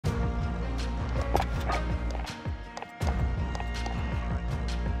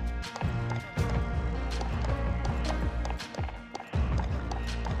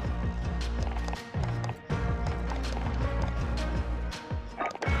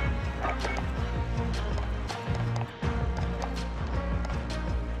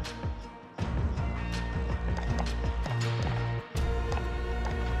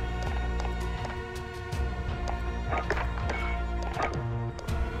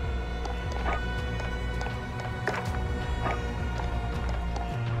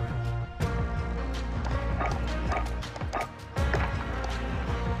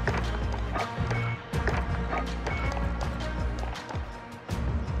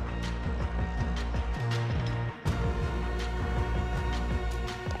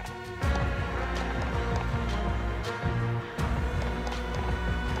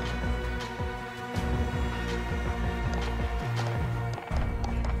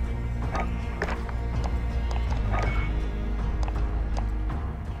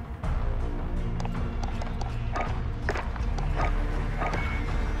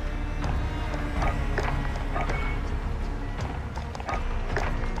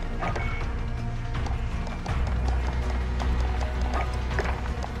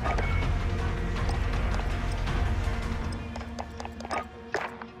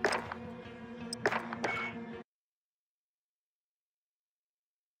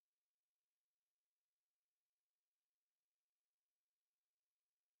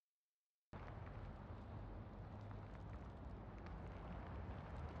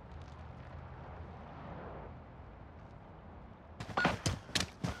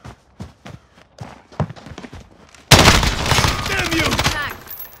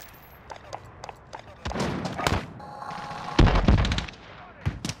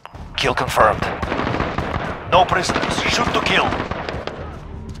confirmed. No prisoners. Shoot to kill.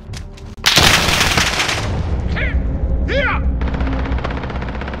 Here!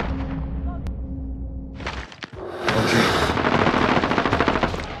 Okay.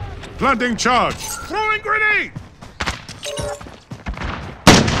 Planting charge. Throwing grenade!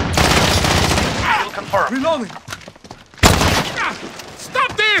 Kill confirmed. Reloading!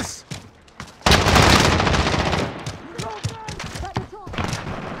 Stop this!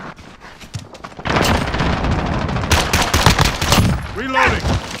 Reloading.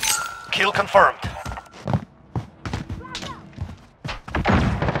 Kill confirmed.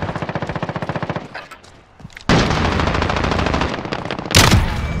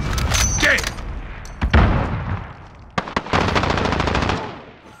 Get.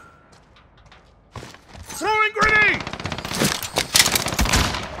 Throwing grenade!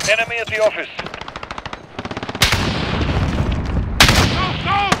 Enemy at the office.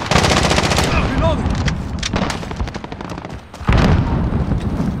 Go! Reloading!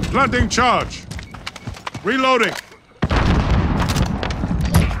 Planting charge. Reloading.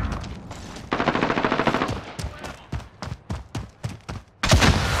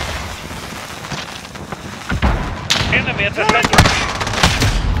 Enemy at the center.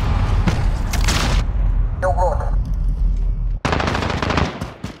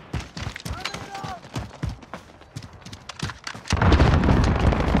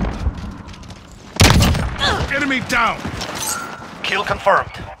 Enemy down. Kill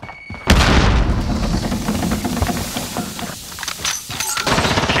confirmed.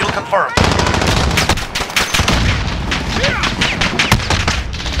 Kill confirmed.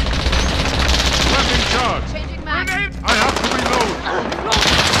 Planting charge. Changing mag. I have to reload.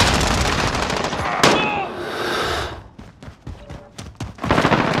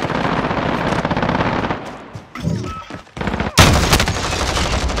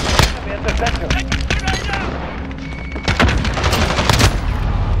 Enemy at the center.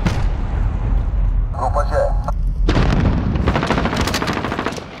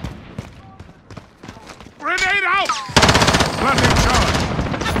 Grenade out! Planting charge.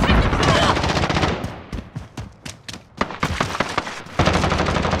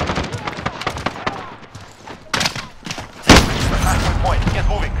 Halfway point. Get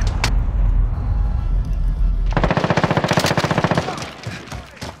moving.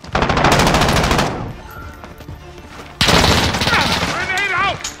 Grenade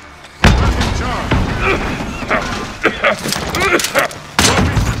out! Planting charge.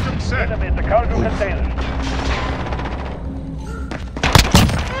 Trophy system set. Enemy at the cargo container.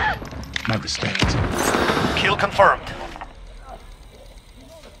 My respect. Kill confirmed.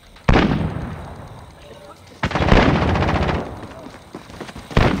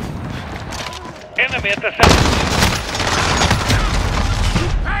 Enemy at the center.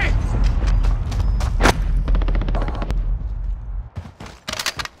 Hey!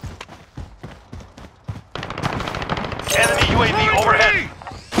 Enemy UAV overhead.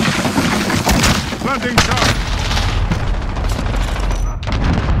 Planting charge.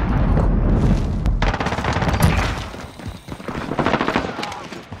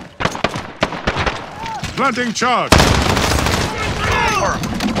 Planting charge. Confirmed.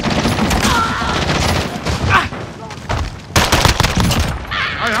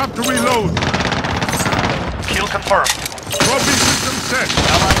 I have to reload. Kill confirmed. Trophy system set.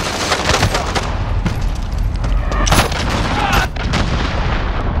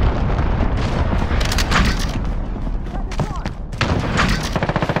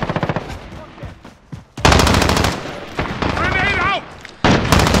 Grenade out!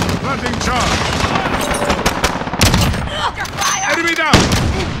 Planting charge. Enemy down.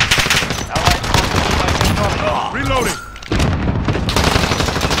 Reloading.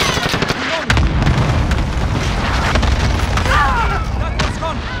 That one's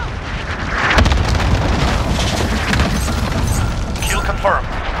gone! Kill confirmed.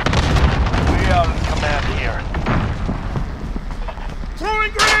 We are in command here.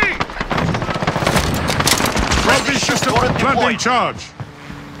 Throwing grenade! Trophy system Order planting deployed. charge.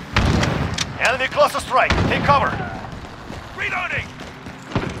 Enemy cluster strike. Take cover. Reloading.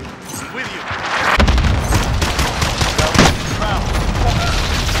 With you.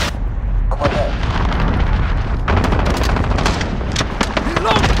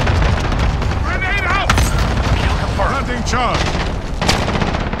 Reload! Grenade out! Kill confirmed. Planting charge.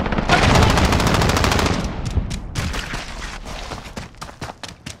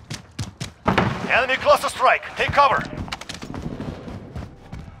 Enemy cluster strike. Take cover.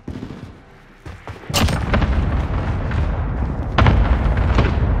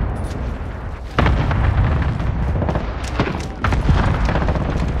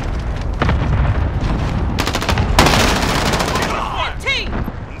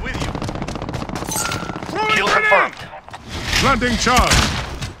 Planting charge.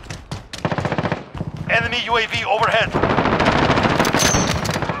 Enemy UAV overhead.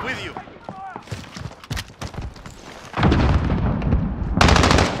 With you.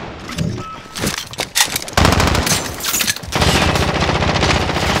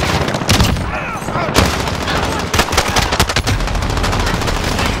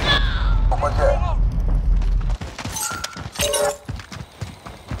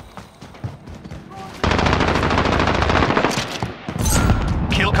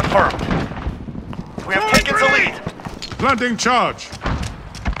 Kill confirmed. We have taken the lead. Planting charge.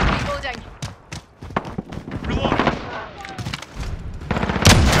 Reloading. Reload.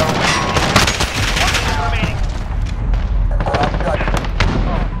 We are winning. 1 minute remaining.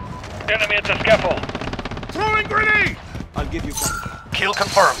 Enemy at the scaffold. Throwing grenade! I'll give you cover. Kill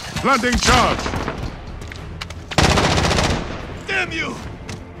confirmed. Planting charge. Damn you!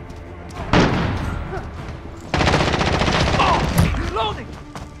 Reloading!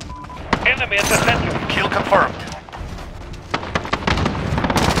 Enemy at the center. Kill confirmed.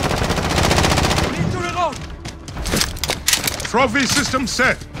 Need to reload! Trophy system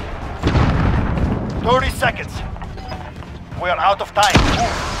set. 30 seconds. We are out of time.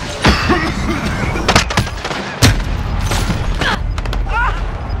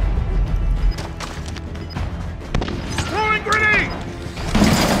 Throwing grenade!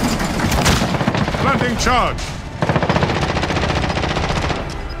 Planting charge.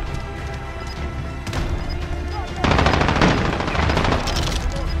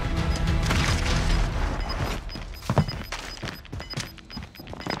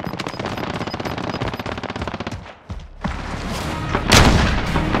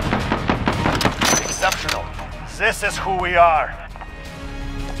 Exceptional. This is who we are.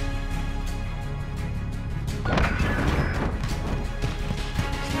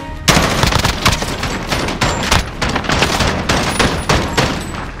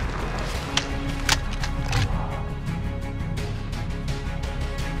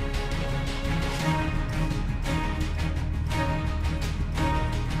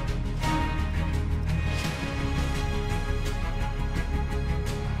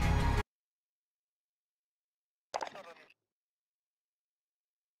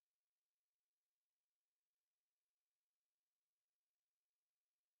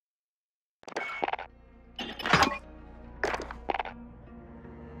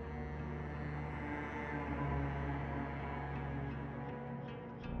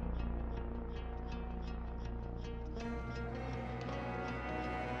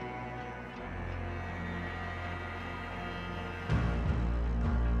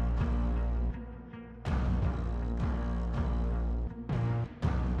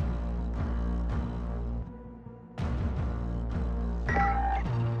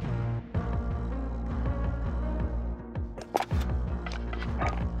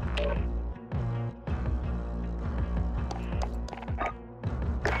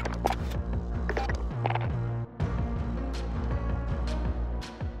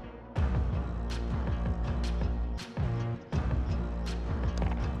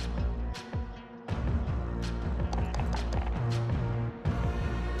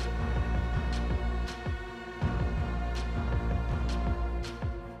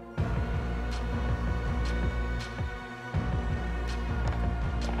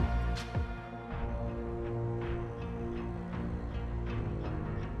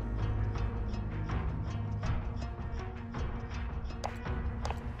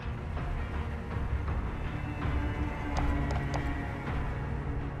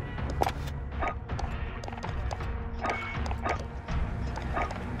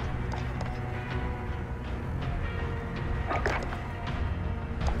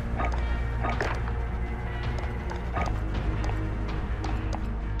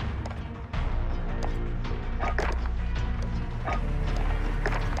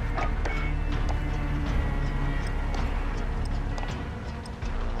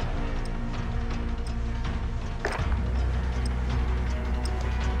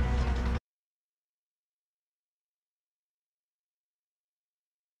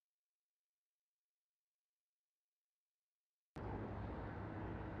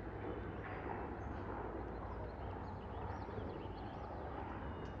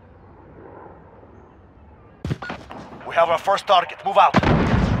 We have our first target. Move out.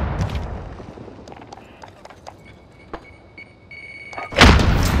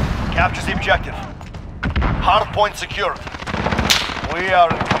 Capture the objective. Hard point secured. We are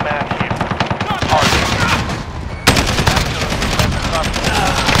in command here. Target.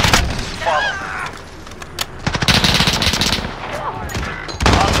 Follow.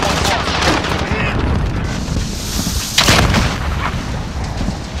 Hard point lost.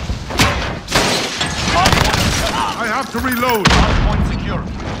 have to reload. Hardpoint secured.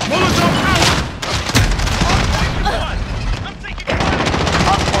 Molotov out!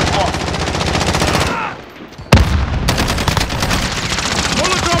 Hardpoint lost.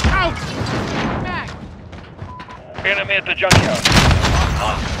 Molotov out! Enemy at the junkyard.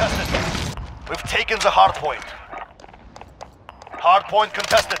 Contested. We've taken the hardpoint. Hardpoint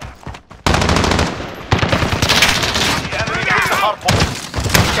contested. The enemy took the hardpoint.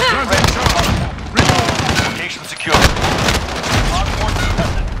 Planting charge. Reload. Location secure. Hardpoint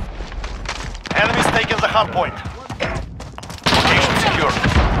contested. Enemies taking the hardpoint. Location secure.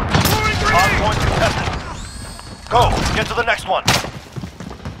 Hardpoint contested. Go. Get to the next one.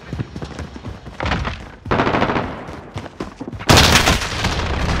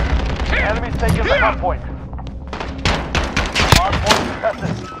 Enemies taking the hardpoint. Hardpoint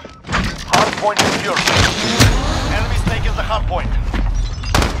contested. Hardpoint secure. Enemies taking the hardpoint.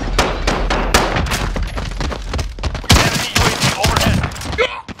 Enemy UAV overhead.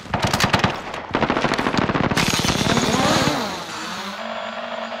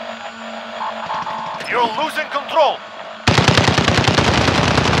 You're losing control.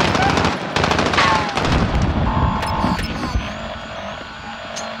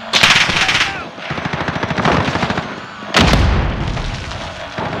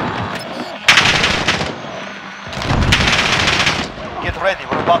 Get ready,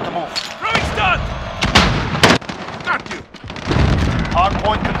 we're about to move. Throwing stun! Got you.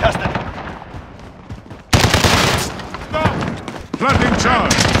 Hardpoint contested. Planting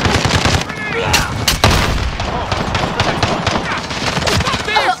charge. Stop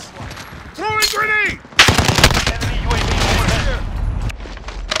this! Throwing grenade! Enemy UAV overhead.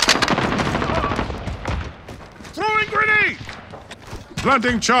 Throwing grenade!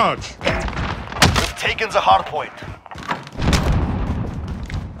 Planting charge. We've taken the hardpoint.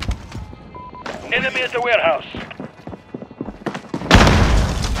 Enemy at the warehouse.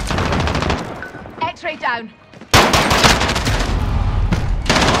 X-ray down.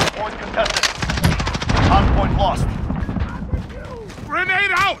 Hardpoint contested. Hardpoint lost.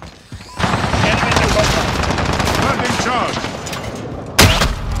 Grenade out! Enemy at the compound. Planting charge.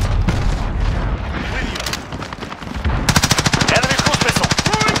 Enemy cruise missile.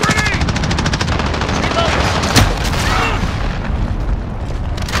 Throwing grenade!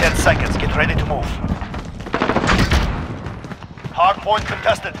 10 seconds. Get ready to move. Hardpoint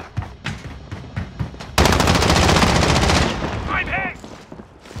contested. I'm hit!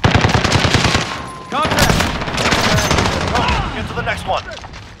 Get to the next one.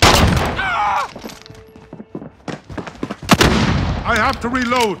 I have to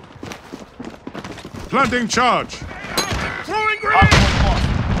reload. Planting charge. Throwing grenade! Hardpoint lost.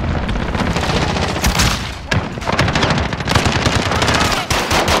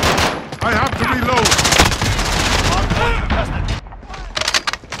 I have to reload. Hardpoint contested.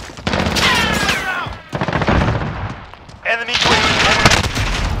 Enemy UAV overhead.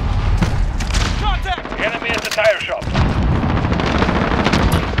 Contact! Enemy at the tire shop.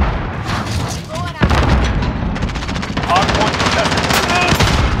 Going out. Hardpoint contested.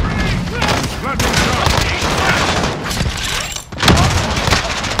 Planting charge.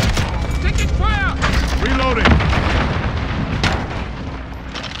 Taking fire! Reloading.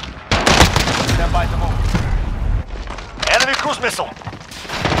 Stand by to move. Enemy cruise missile.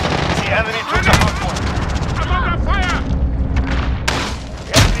 The enemy took the hardpoint. I'm under fire!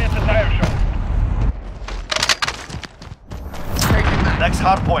 Enemy at the tire shop. Next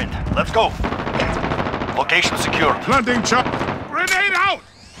hardpoint. Let's go. Location secured. Planting charge. Grenade out!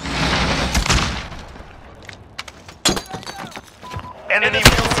 Enemy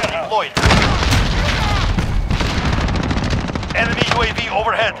fuel cell deployed. Enemy UAV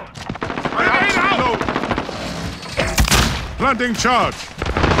overhead. I have to reload. Planting charge.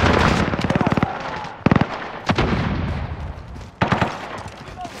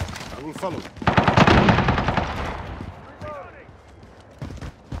 I will follow.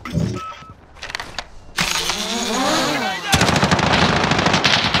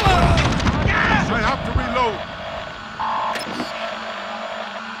 I have to reload.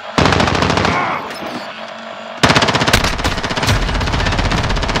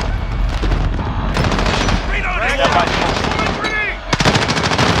 Stand by to move. Throwing grenade!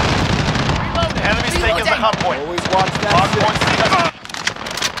 Enemy's taking the hardpoint. Always watch that. Hardpoint contested.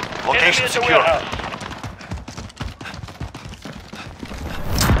 Location Enemy at the secured. warehouse.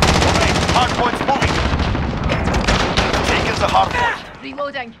 Hardpoint's moving. Taking the hardpoint.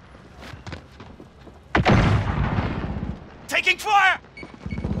 Reloading. Taking fire!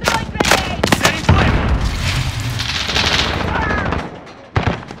 Throwing grenade. Setting flame!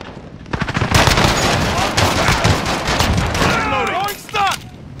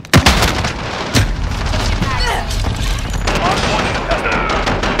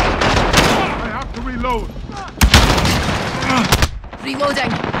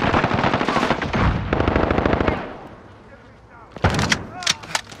 Reloading.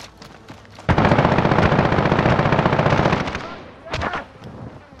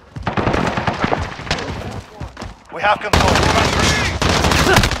 We have control.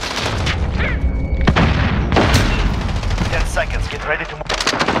 10 seconds. Get ready to move.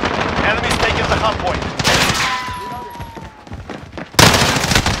 Enemies taking the hard point.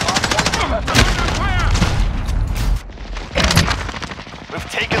 We've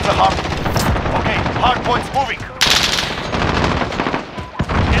taken the hard point. Okay, hard point's moving.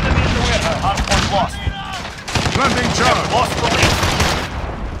 Enemy in the warehouse. Hard point lost. Planting charge. Lost the lead.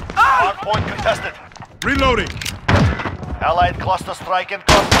 Hard point contested. Reloading. Allied cluster strike in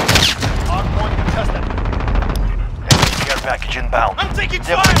contact. Hard point contested. Enemy care package inbound. I'm taking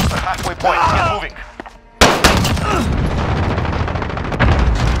They've fire! reached the halfway point. Get moving.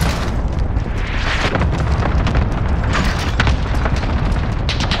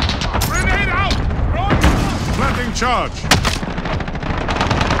 Grenade out! Planting charge.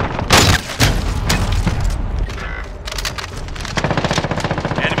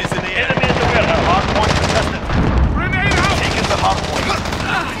 Enemies in the air! Enemy in the warehouse. Hard point contested. Grenade out! Taking the hard point.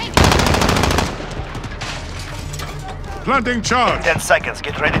 Planting charge. 10 seconds.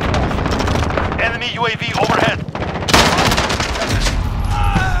 Get ready to move. Enemy UAV overhead.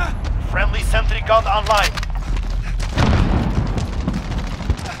 Friendly sentry gun online.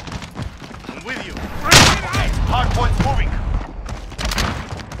 I'm with you. Hard point's moving.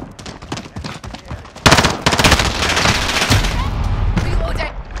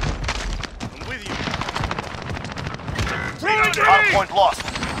 Reloading. I'm with you. Hard point lost.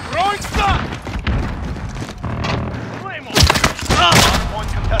 Throwing stun! Hard point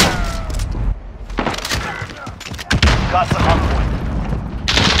contested. Got the hard point.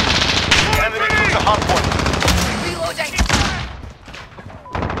 Enemy took the hard point. Reloading.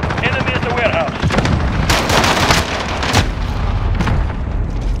 Enemy in the warehouse.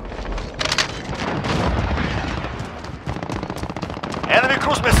 Enemy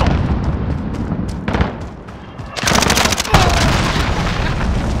cruise missile.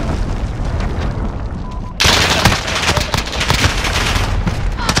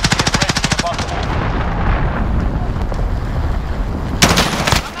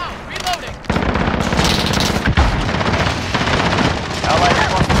 Reloading. Allied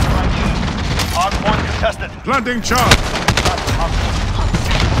cluster strike. Hard point contested. Planting charge.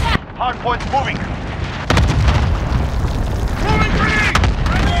 Hard point's moving. Throwing grenade!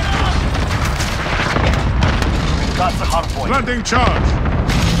 Got the hard point. Planting charge.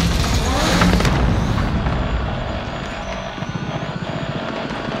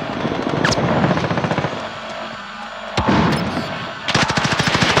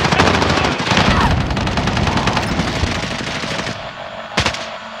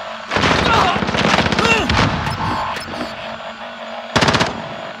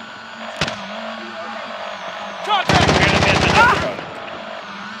 Enemy in the warehouse.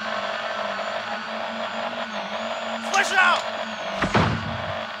 Flash out!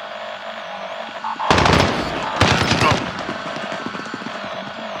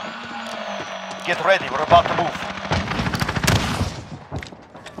 Get ready. We're about to move.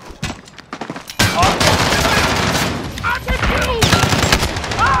 Hard point. I can kill!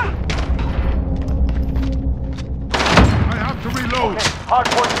 I have to reload. Hard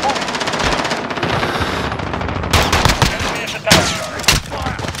point's moving. Enemy in the tower.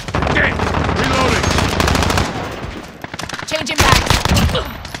 Okay. Reloading. Changing back.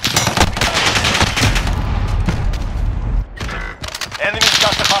 Enemy's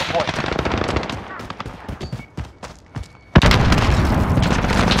got the hard point.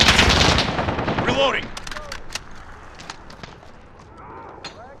 Reloading!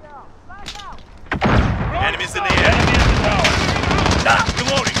 Enemies in the air! Enemy in the tower.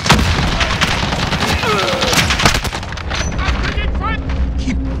 Reloading!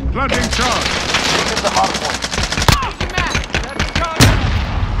 Planting charge. Taking the hard point.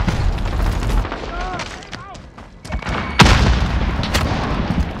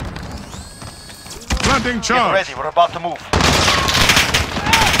 Planting Get charge. ready. We're about to move.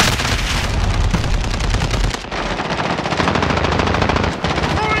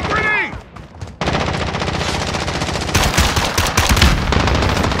 Throwing grenade!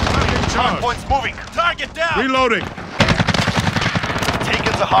 Planting Hard charge. point's moving. Target down! Reloading.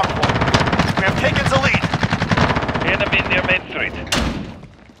 Taking the hard point. We have taken the lead. Enemy near Main Street.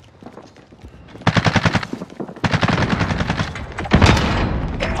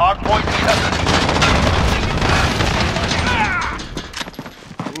 Hard point contested.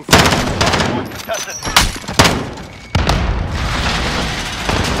 Hard point contested.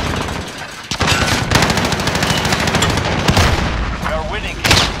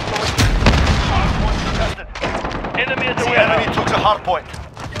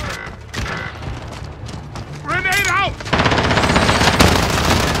 Grenade out!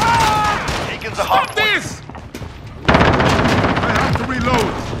 Taking the hard Stop point. this! I have to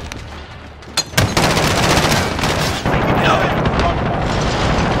reload.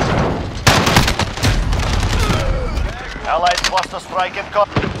 Allied cluster strike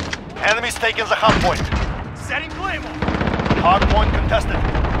incoming. Enemies taking the hard point. Setting Claymore. Hard point contested.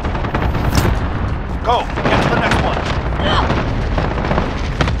 Go, get to the next one.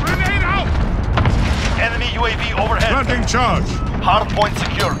 Grenade out! Enemy UAV overhead. Planting charge. Hard point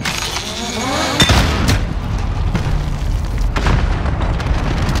secured.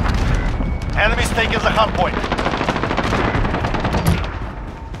 Enemies taking the hard point.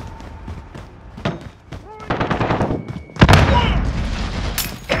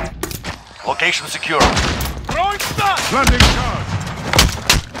 Location secure. Throwing stun. Planting charge.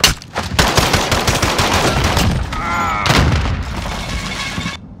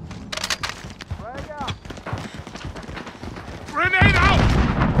 Grenade out!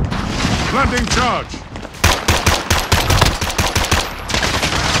 Planting charge.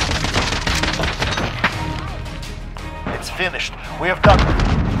 It's finished. We have done it.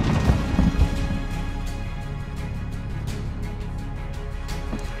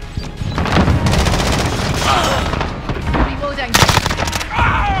 Reloading.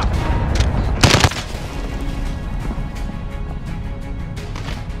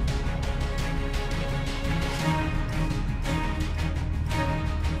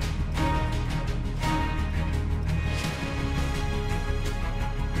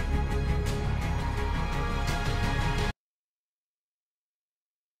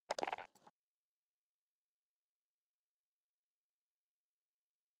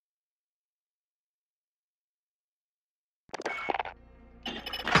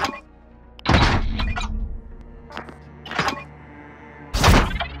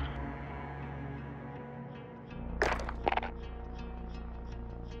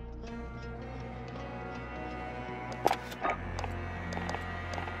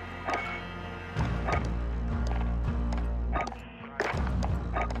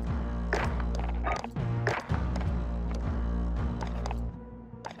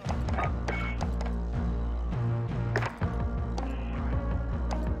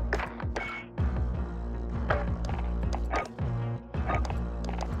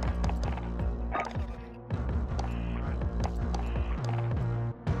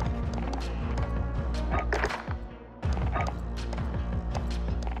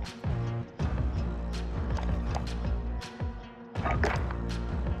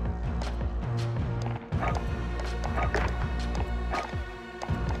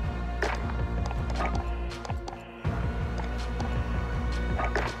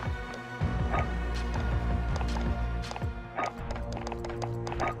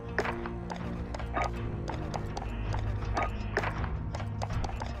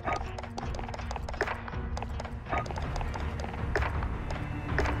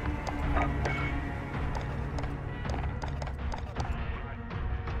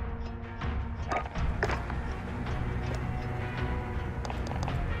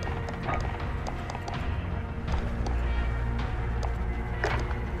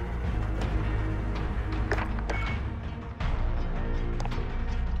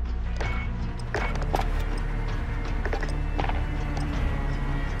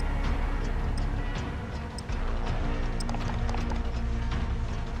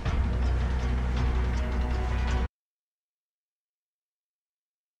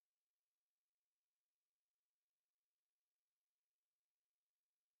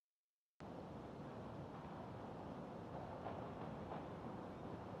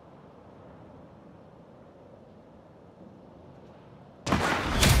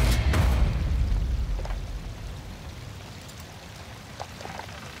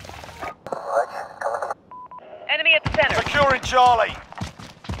 Enemy at the center. Securing Charlie.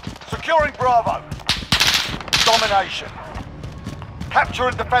 Securing Bravo. Domination. Capture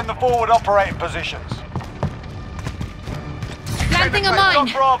and defend the forward operating positions. Planting a Got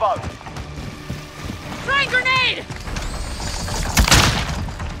mine. Bravo. Throwing grenade.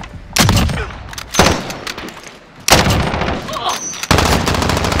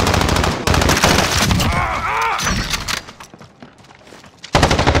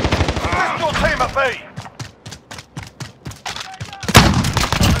 Where's your team at B?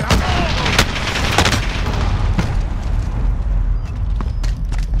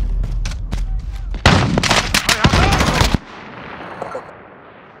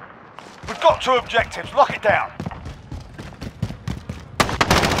 We've got two objectives. Lock it down.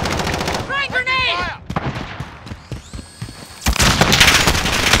 Throwing grenade.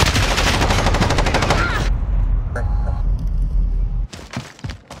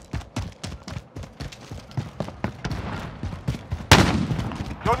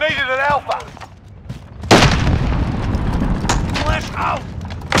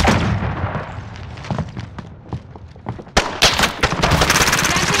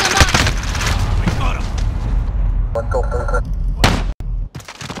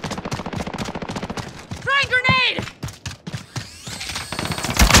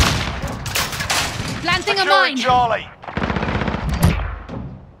 Planting a Securing mine. Charlie.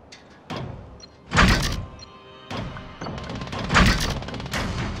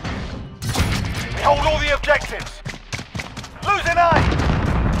 We hold all the objectives. Losing A.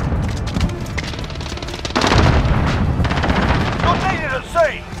 You're needed at C.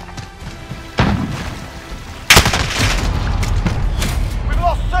 We've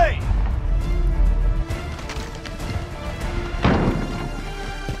lost C.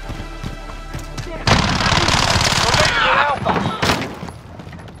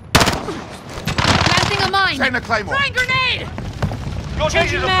 Planting a mine. Send a claymore. Throwing grenade. You're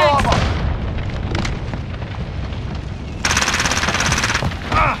Changing needed at mags. Bravo.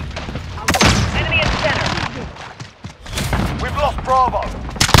 Enemy at center. We've lost Bravo.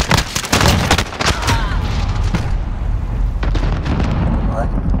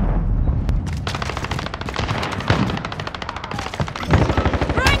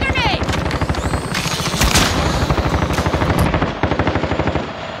 Throwing grenade.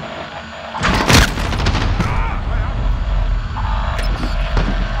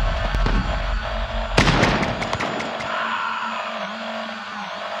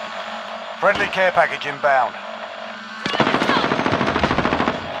 Friendly care package inbound.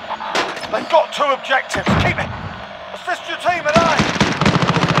 They've got 2 objectives. Keep it. Assist your team at A.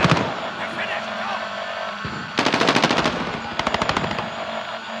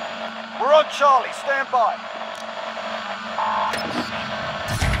 We're on Charlie. Stand by.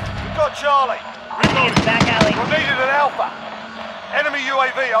 We've got Charlie. Reloading. Back alley. We're needed at Alpha. Enemy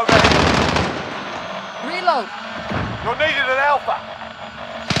UAV overhead. Reload. You're needed at Alpha.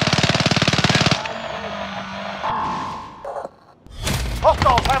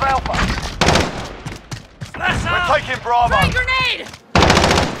 Hostiles have Alpha. We're taking Bravo. Throwing grenade.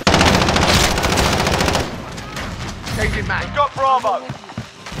 Changing mag. We've got Bravo.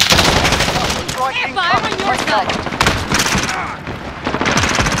 Strike Stand by, I'm on your side.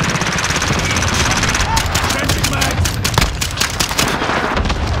 Changing mag.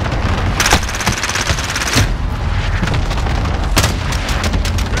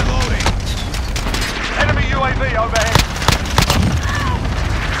 Reloading. Enemy UAV overhead.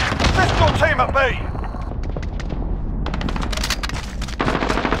 Assist your team at B.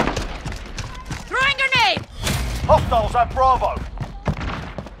 Throwing grenade. Hostiles at Bravo.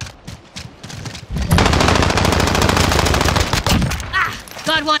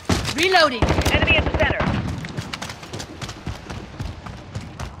 Got one. Reloading. Enemy at the center.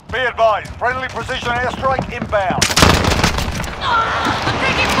 Be advised, friendly precision airstrike inbound. I'm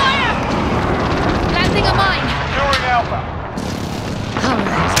taking fire. Planting a mine. Securing Alpha. All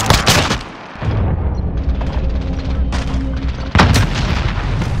right.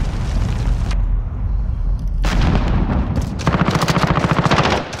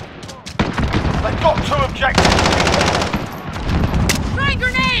 They've got 2 objectives. Throwing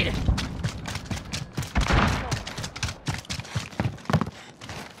grenade.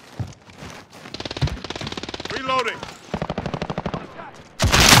 Reloading.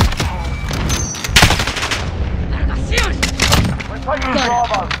 We're taking Got it.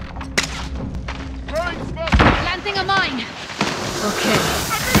 Bravo. Throwing smoke. Planting a mine. Okay.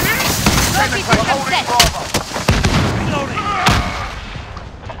 Trophy We're system holding set. Bravo.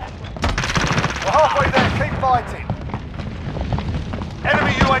 We're halfway there. Keep fighting.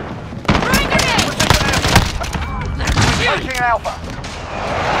 Enemy UAV. Throwing grenade. Taking Alpha.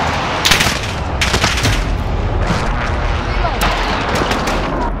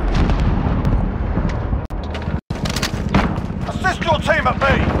 Assist your team at B.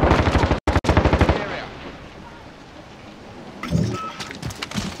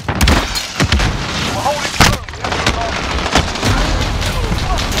 We're holding through.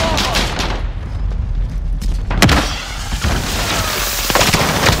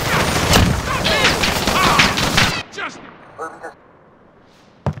 Just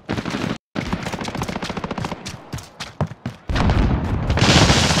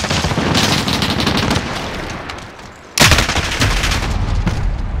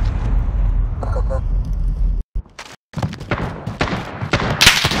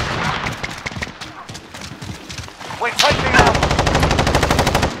We're taking Alpha.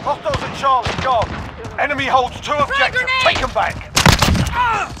 Hostiles at Charlie, gone. Enemy holds 2 objectives. grenade! Take them back.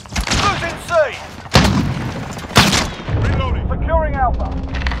 Losing C. reloading. Securing Alpha.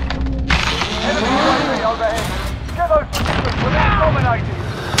 Enemy UAV overhead. Get those positions. We're being dominated.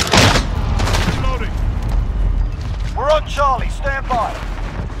 Reloading. We're on Charlie. Stand by.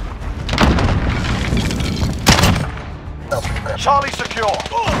 Charlie secure.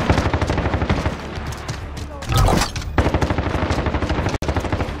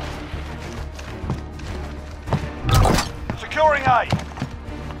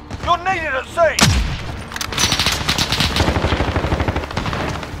 needed at sea!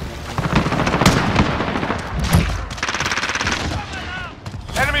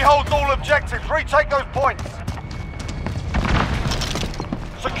 Enemy holds all objectives. Retake those points.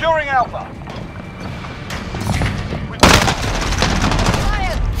 Securing Alpha.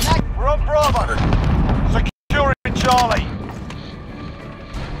 We're on Bravo. Securing Charlie.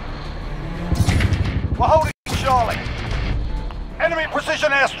 We're holding Charlie. Enemy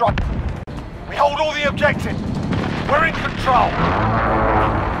precision airstrike. We hold all the objectives. We're in control.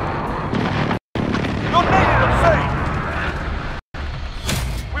 You're needed at sea.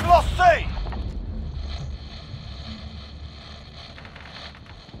 We've lost C.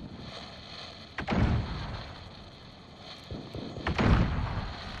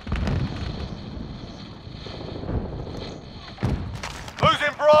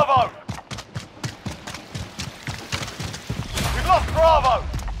 Losing Bravo. We've lost Bravo.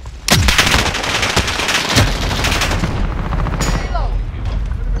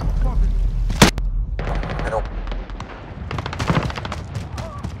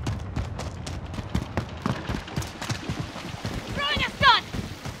 Throwing a stun!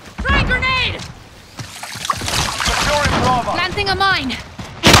 Throwing grenade! Securing Bravo. Planting a mine!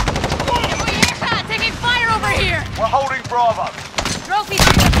 Taking fire over here! We're holding Bravo. Trophy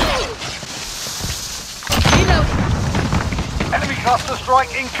reloading! Enemy cluster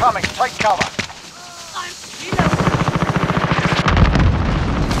strike incoming. Take cover. I'm reloading!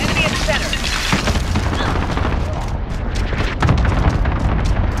 Enemy at center!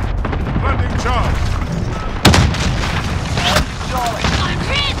 Planting charge. Charlie. I'm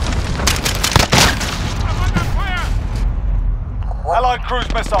hit! I'm under fire. Allied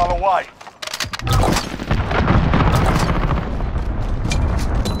cruise missile away.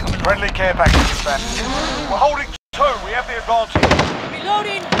 Friendly care package dispatched. We're holding 2. We have the advantage.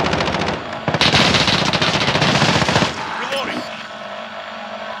 Reloading! Reloading.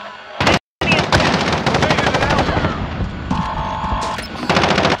 Needed an Alpha.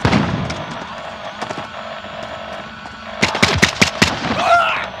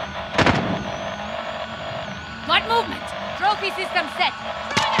 Light movement! Trophy system set!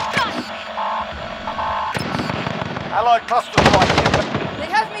 Throwing a stun! Allied cluster strike incoming. They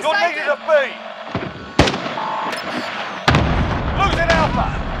have me You're needed at B. Losing Alpha.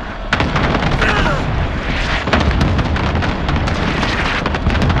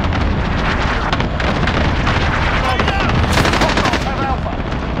 Have Alpha.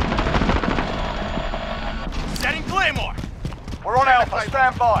 Setting Claymore. We're on Alpha.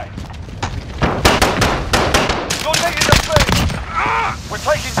 Stand by. You're needed at B. We're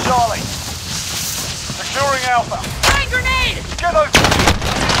taking Charlie. Securing Alpha. Throwing grenade! Get those.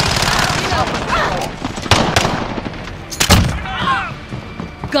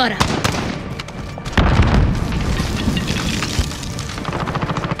 Got him!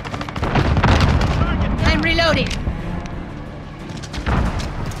 I'm reloading!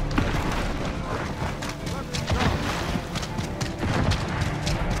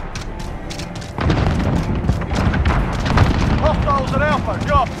 Hostiles at Alpha.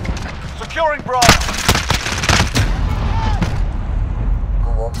 Go. Securing Bravo.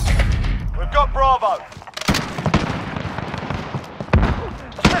 We've got Bravo.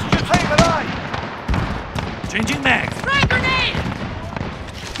 Assist your team at A. Changing mags. Throwing grenade!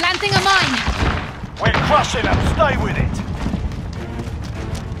 Planting a mine! We're crushing them. Stay with it.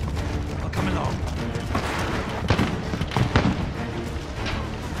 I'll come along.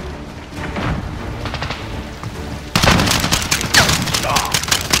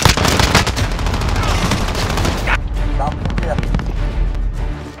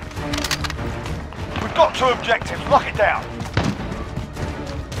 We've got 2 objectives. Lock it down.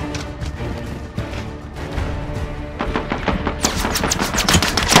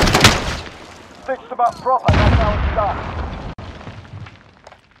 Fixed them up proper. That's how it's done.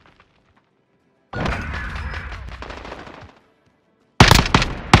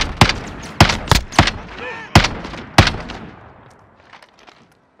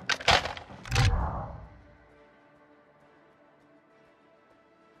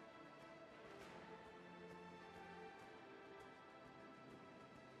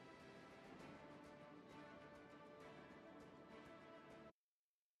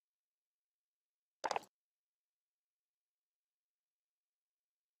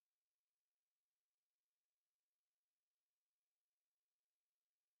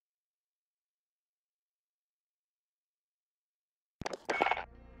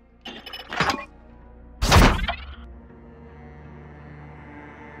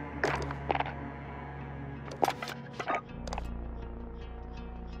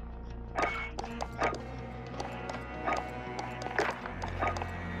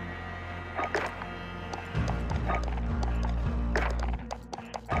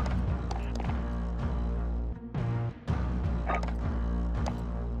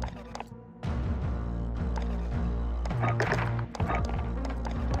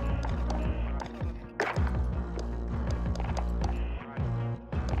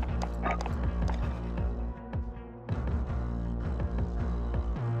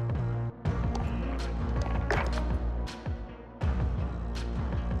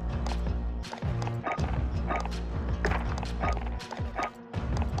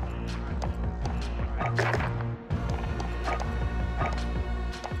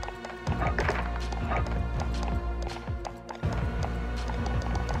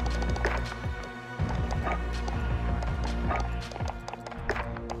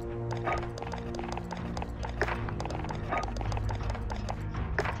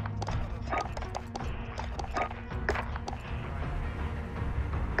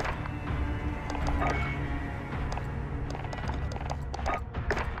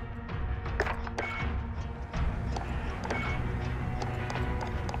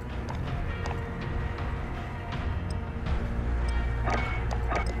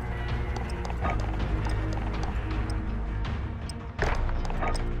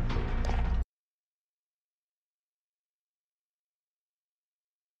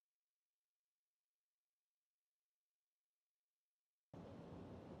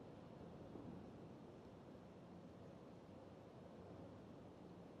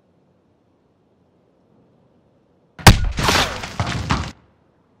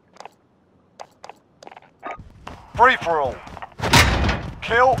 Free for all.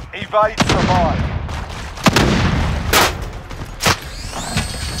 Kill, evade, survive.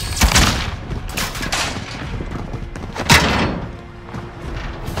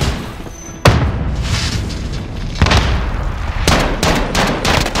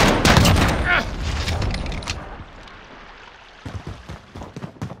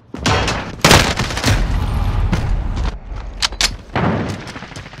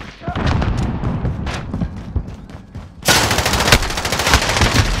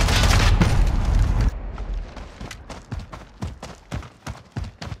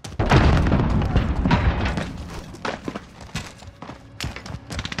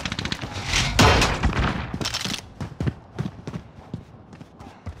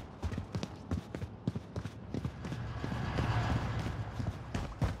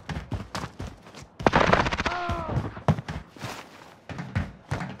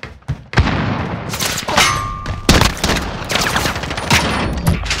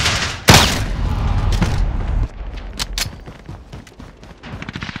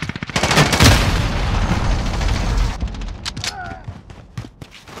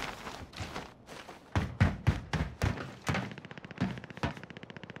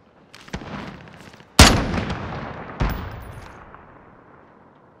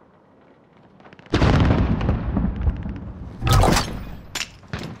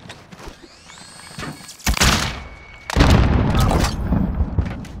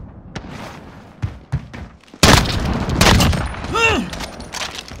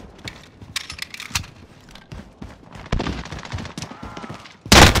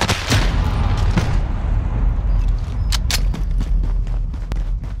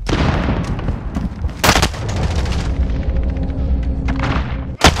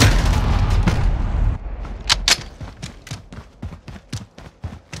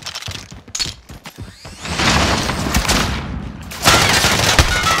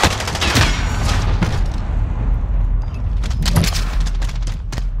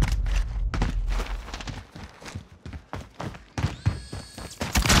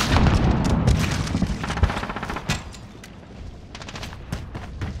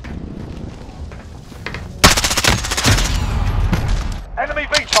 Enemy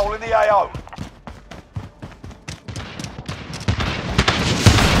VTOL in the AO.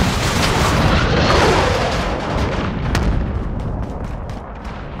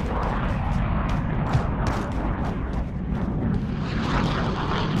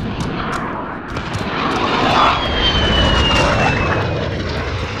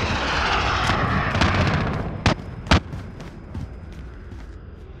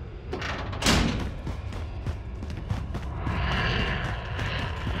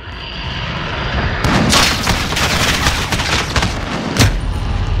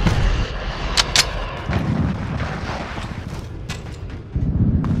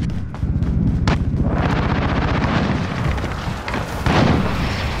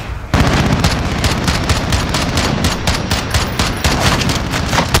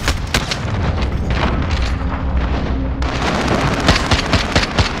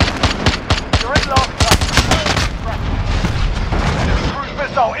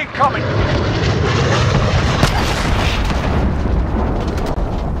 Incoming!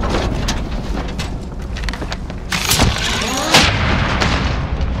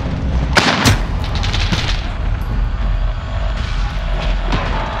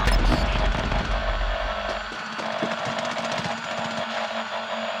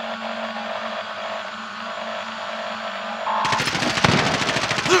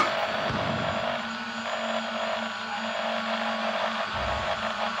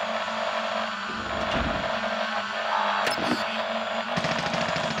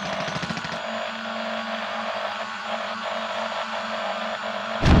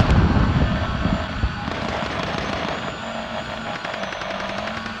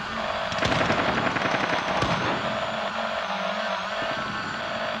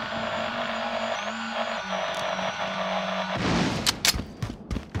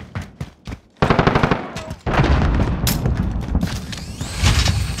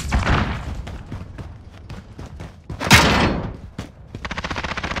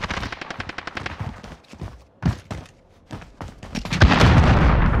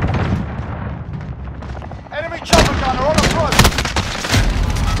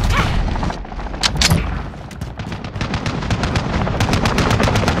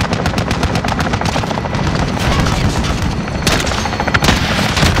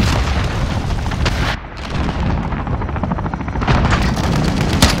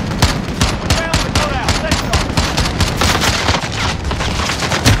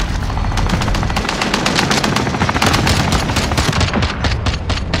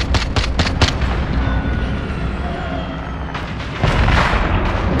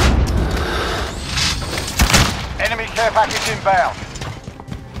 Care package inbound.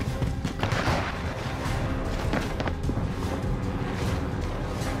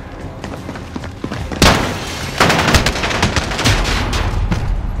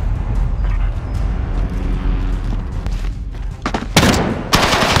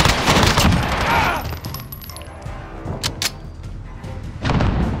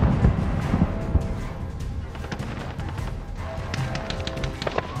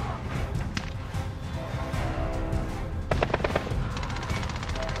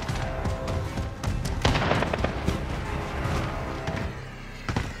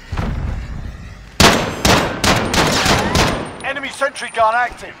 Enemy sentry gun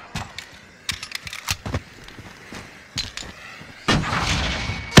active.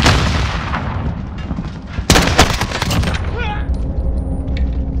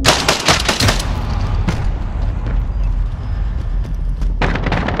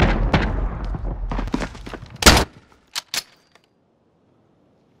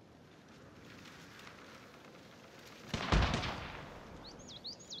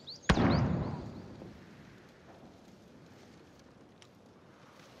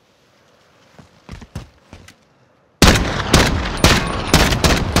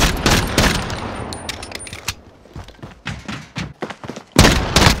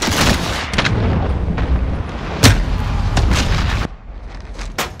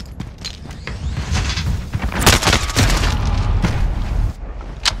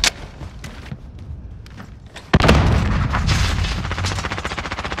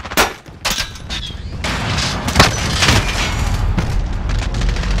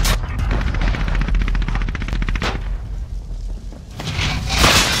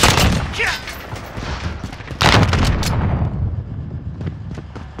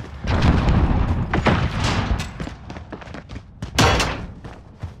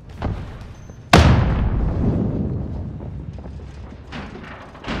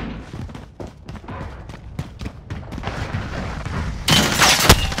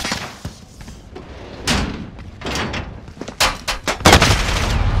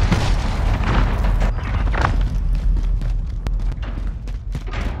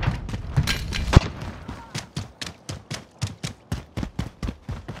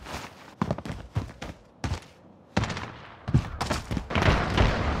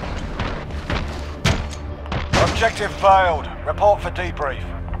 Objective failed. Report for debrief.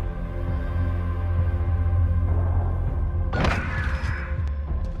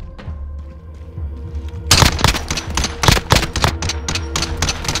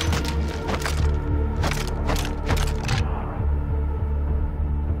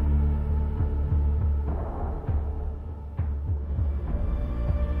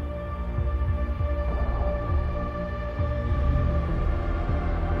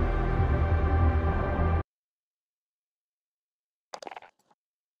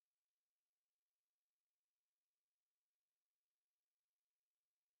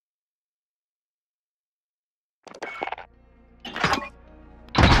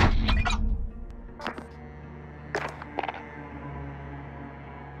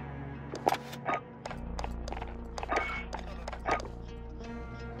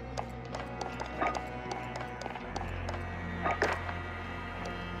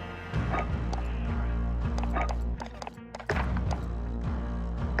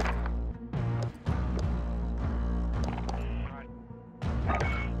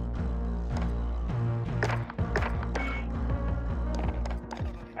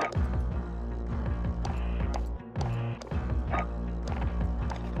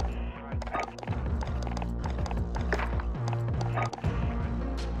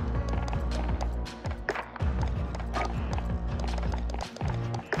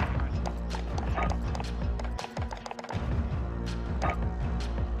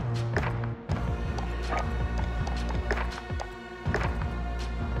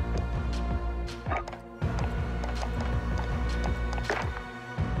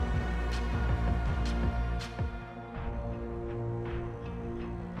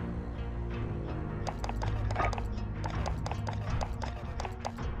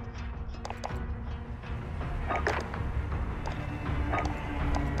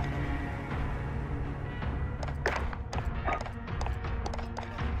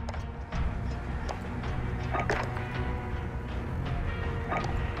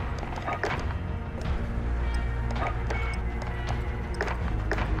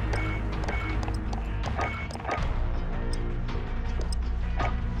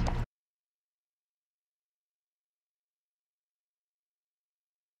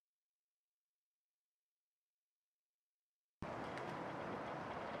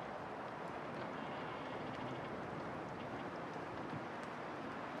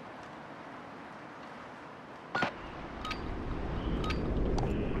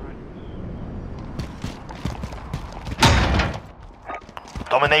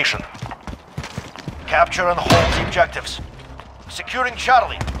 Domination. Capture and hold the objectives. Securing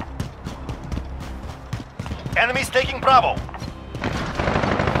Charlie. Enemies taking Bravo.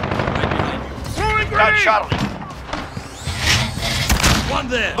 Got Charlie. One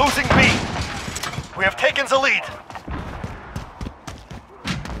there. Losing B. We have taken the lead.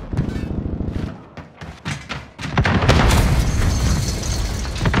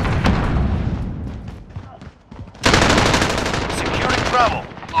 Securing Bravo.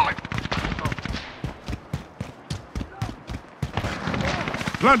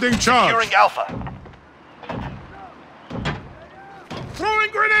 Planting charge. Securing Alpha.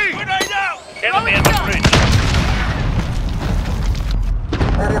 Throwing grenade. Grenade out! Enemy at the bridge.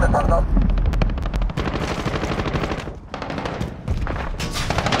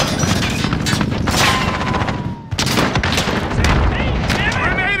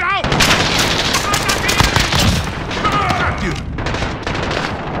 Grenade out. Got you.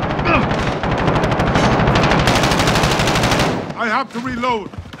 I have to reload.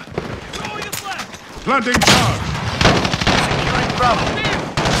 Throwing a flash! Planting charge. Securing Bravo.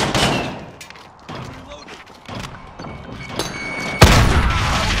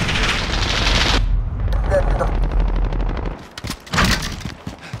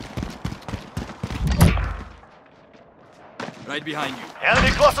 Right behind you.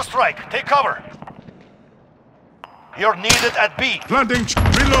 Enemy cluster strike. Take cover. You're needed at B. Planting.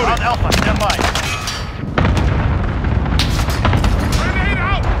 On Reloading. Alpha, stand by. Grenade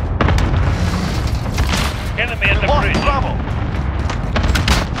out. Enemy at the Lost bridge. Bravo.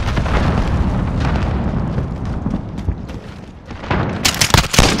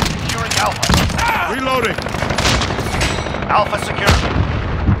 Securing Alpha. Reloading. Alpha secured.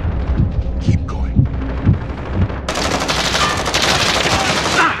 Keep going.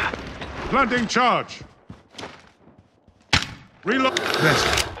 Planting charge. Reload. Yes.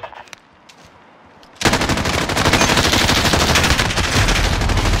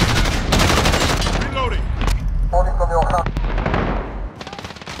 Reloading.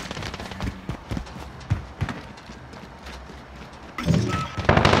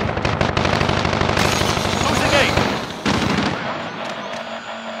 Losing A.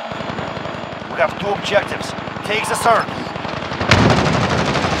 We have 2 objectives. Take the third.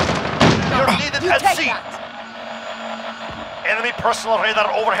 You're needed at C. Enemy personal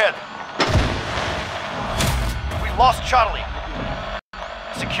radar overhead. We lost Charlie.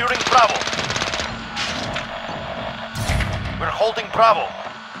 Securing Bravo. We're holding Bravo.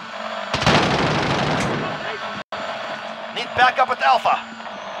 Need backup at Alpha.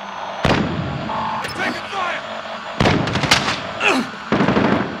 Taking fire!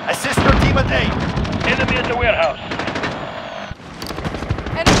 Assist your team at A. Enemy at the warehouse.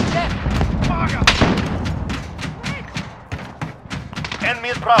 Enemy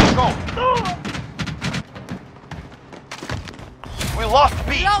at Bravo, go. We lost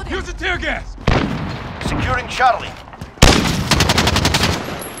B. Use the tear gas! Securing Charlie.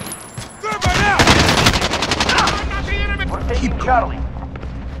 Thermite out! We're taking Charlie.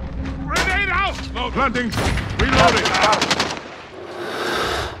 Grenade out. Planting. Reloading.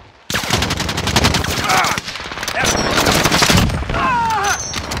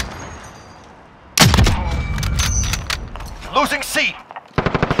 Losing C.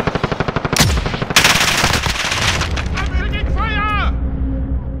 I'm taking fire.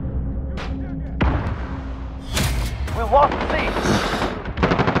 We lost C.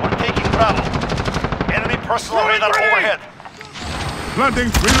 We're taking Bravo. Enemy personal Throwing radar grenade! overhead. Planting.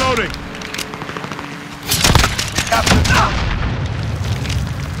 Reloading. We captured C.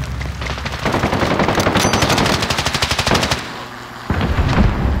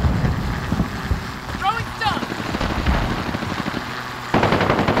 Throwing stone.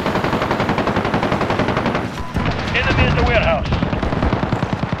 Enemy at the warehouse.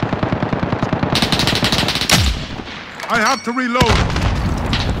 I have to reload.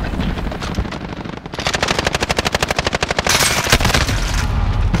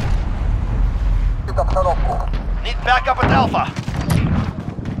 Need backup at Alpha.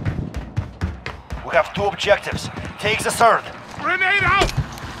 We have 2 objectives. Take the third. Grenade out.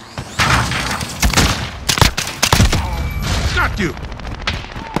 Got you.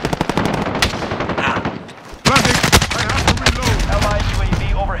 Planting. I have to reload. Allied UAV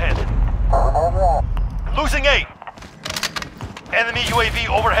overhead. Losing A. Enemy UAV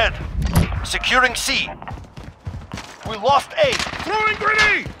overhead. Securing C. We lost A. Throwing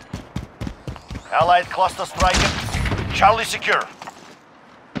grenade. Allied cluster striking. Charlie secure.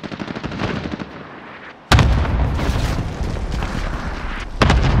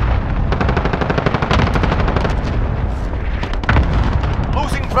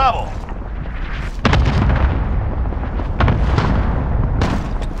 Bravo.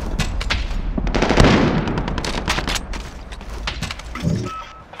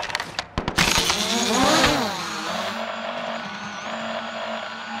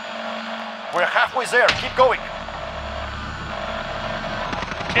 We're halfway there. Keep going.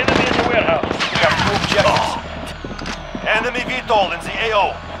 Enemy in the warehouse. We have 2 objectives. Enemy VTOL in the AO.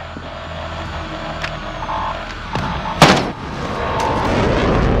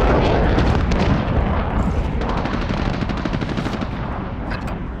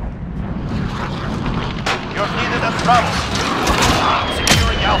 You're needed at Bravo.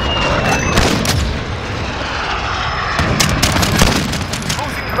 Securing Alpha.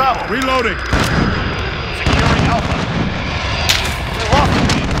 Losing Bravo. Reloading. Securing Alpha. We lost the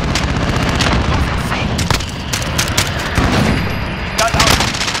lead. Losing C. Got Alpha.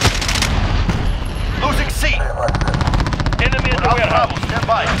 Losing C. Enemy in the Out warehouse. Bravo, stand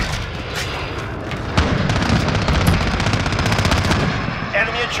by.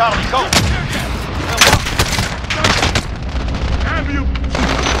 Enemy in Charlie, go. Have you?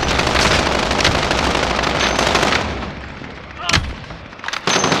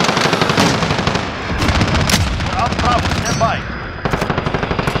 Out Bravo, stand by.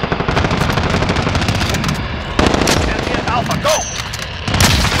 Enemy in Alpha, go.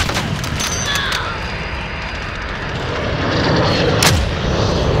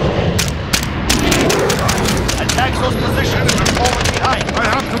 Attack those positions. We're falling behind. I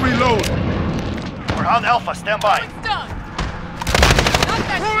have to reload. We're on Alpha. Stand by. It's done. Knock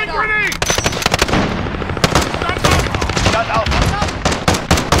that Throwing shit off. grenade! Got Alpha.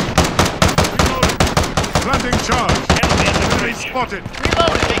 Reloading. Planting charge. Enemy in the Enemy bridge. spotted.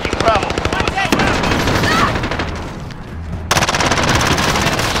 Reloading. Taking Bravo.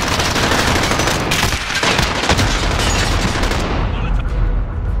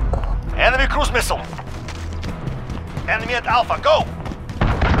 Enemy cruise missile. Enemy at Alpha. Go.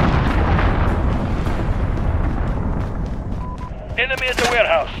 Enemy at the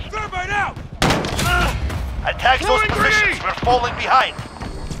warehouse. Thermite out! Attack those Throwing positions. grenade! We're falling behind.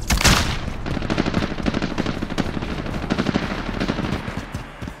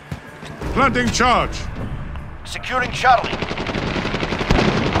 Planting charge. Securing Charlie.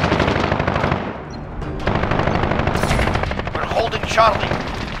 We're holding Charlie.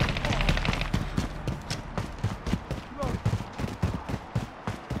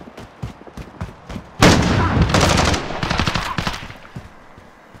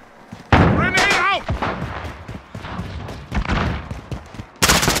 Grenade out!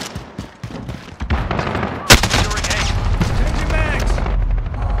 Securing A. Changing mags!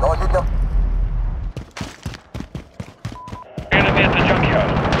 Enemy at the junkyard.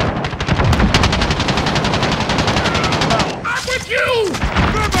 Bravo. I'm with you!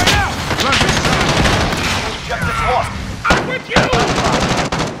 Thermite out! Planting charge. Objectives lost. I'm with you!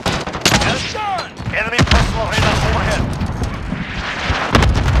 Done! Enemy personal radar overhead.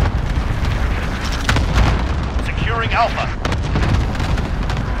 Securing Alpha.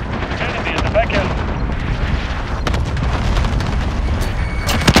 Enemy in the back end.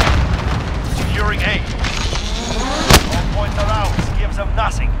 Securing A. All points are out. Gives them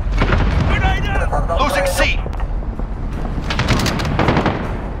nothing. Grenade out! Losing C.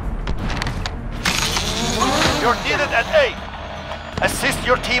 You're needed at A. Assist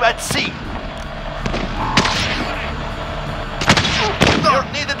your team at C. You're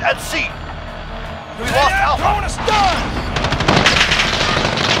needed at C. We lost Alpha. Throwing a stun!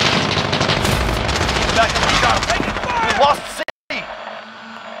 Back in the shot. We lost C.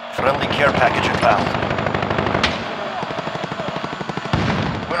 Friendly care package inbound.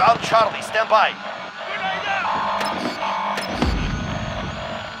 We're on Charlie. Stand by.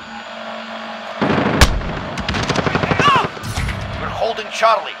 Grenade out! We're holding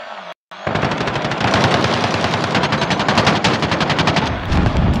Charlie.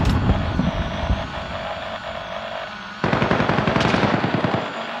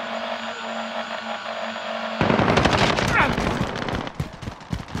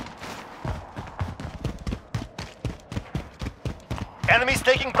 Enemies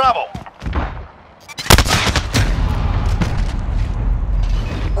taking Bravo.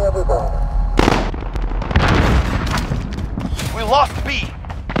 We lost B.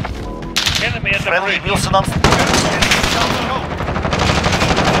 Enemy at the Friendly bridge. Wilson on...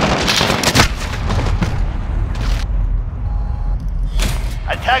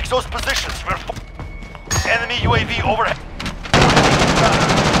 Attack those positions. We're... Enemy UAV overhead.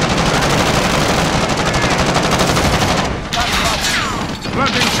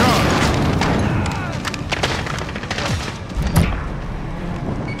 Planting charge.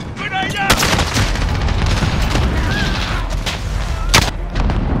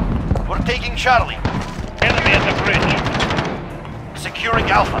 Charlie. Enemy at the bridge. Securing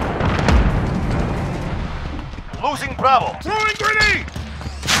Alpha. Losing Bravo. Throwing grenade!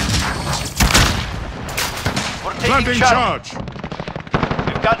 We're taking Planting Charlie. charge.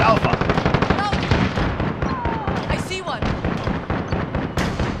 We've got Alpha. No! I see one.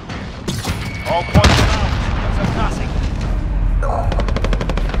 All points out. That's a passing.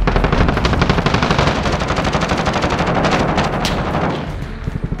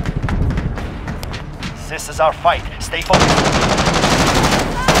 This is our fight. Stay focused.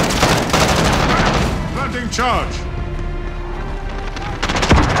 Planting charge.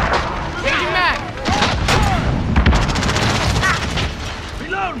 Changing mag!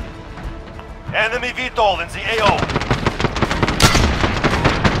 Reload! Enemy VTOL in the AO.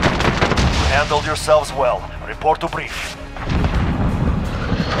 Handled yourselves well. Report to brief.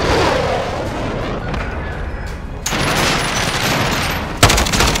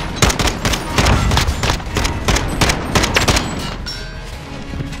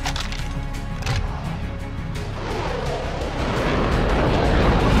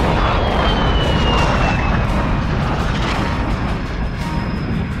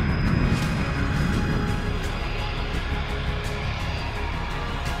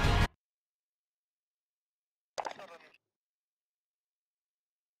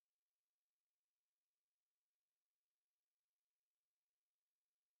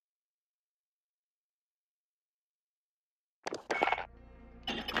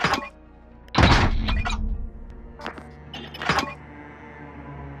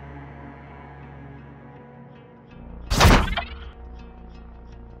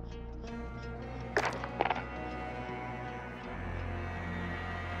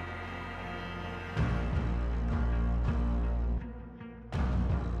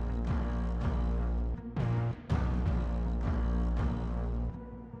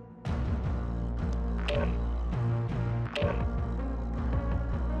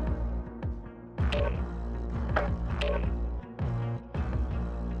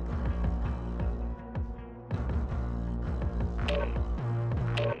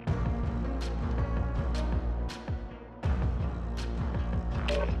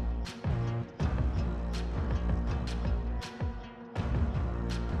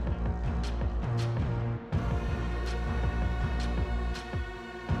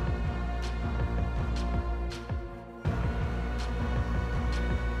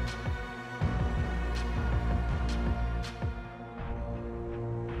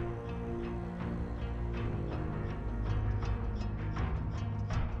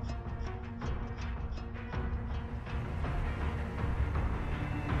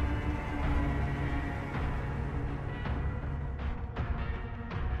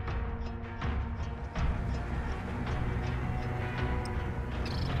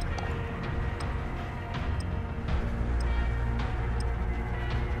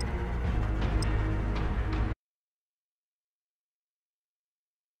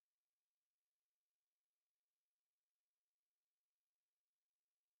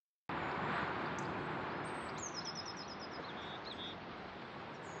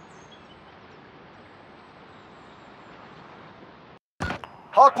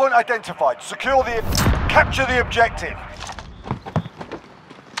 Hardpoint identified. Secure the... Capture the objective.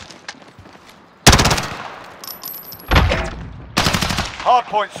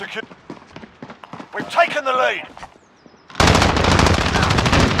 Hardpoint secure. We've taken the lead.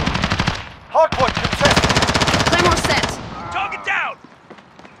 Hardpoint contested. Claymore set. Target down!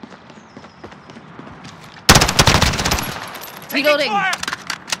 Reloading. Fire!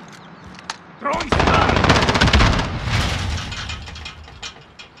 Throwing stun!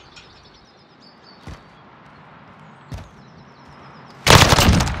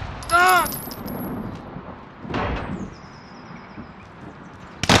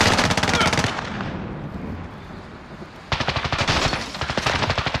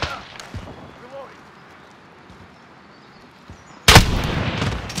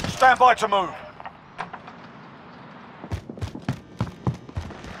 Stand by to move.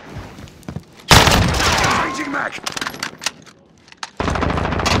 Changing mag.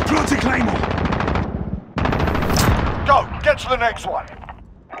 Planting claymore. Go, get to the next one.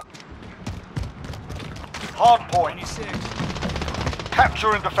 Hardpoint.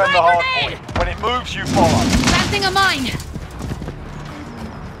 Capture and defend the Fire hardpoint. grenade! When it moves, you follow. Planting a mine.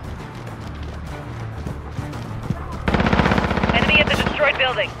 Enemy at the destroyed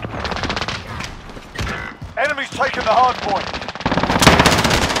building. Enemy's taken the hardpoint.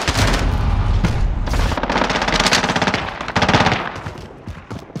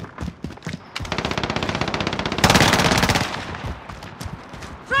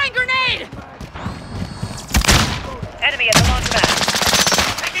 Throwing grenade!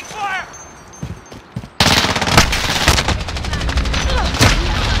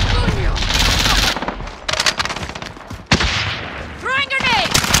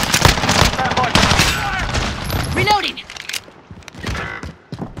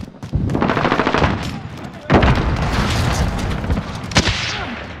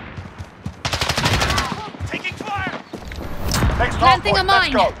 Next hard Planting a point,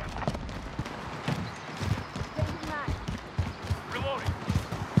 let's mine. go. Reloading.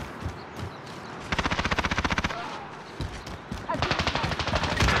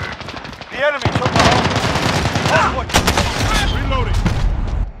 The enemy took the hard point. Reloading.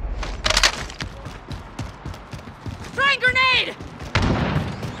 Throwing grenade!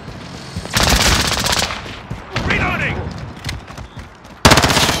 Reloading.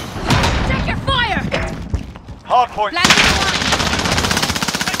 Check your fire! Hard point. Planting a mine!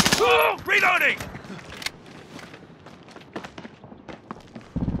 Oh, reloading.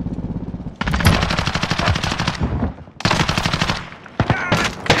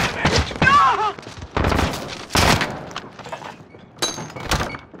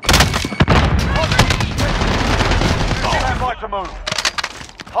 Stand by to move.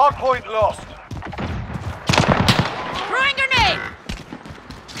 Hard point lost. Throwing grenade!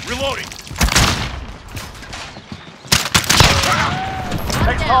 Reloading.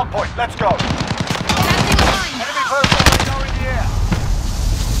 Next hard point, let's go. Planting a mine! Enemy personal radar in the air.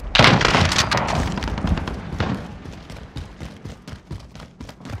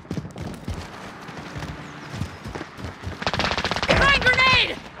 Throwing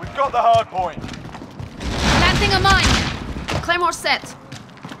grenade! We've got the hard point. Planting a mine! Claymore set.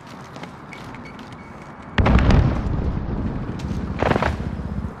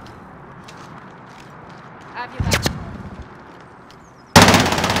 Have you back.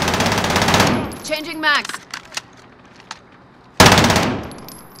 Changing mags.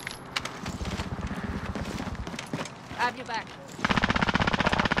 Have you back.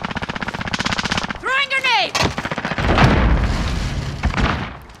 Throwing grenade!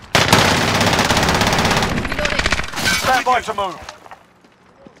 Reloading. Stand by to move.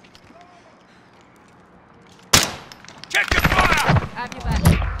 Check your fire. Have you back.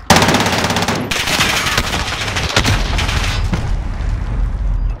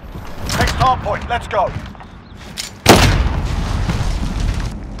 Next hard point, let's go.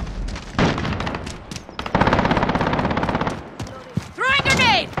 Throwing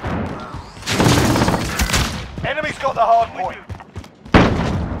grenade! Enemy's got the hard point.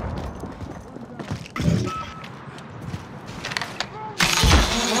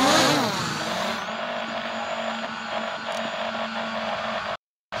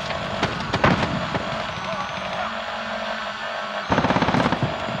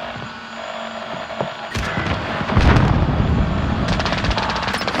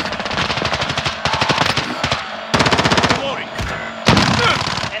 Reloading.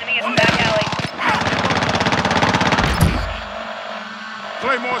 Enemy in the back alley.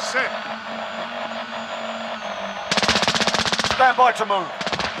 Claymore set. Stand by to move.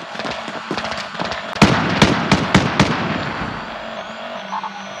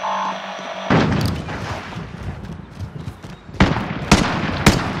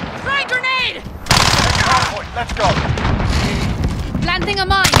 Throwing grenade! Next hard point, let's go. Planting a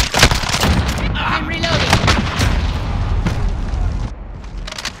mine! I'm reloading.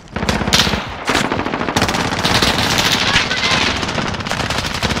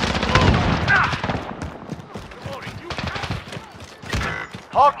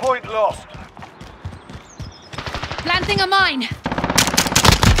 Hard point lost. Planting a mine!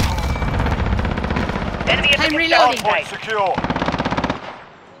 Enemy at the I'm construction reloading. Hard point site. secure.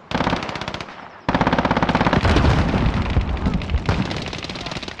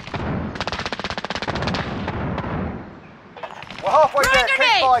 We're halfway Throwing there, keep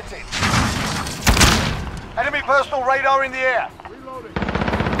grenade! fighting. Enemy personal radar in the air. Reloading.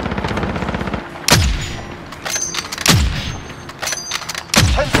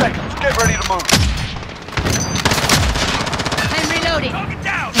 10 seconds, get ready to move. I'm reloading. Target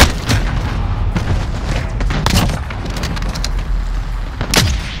down.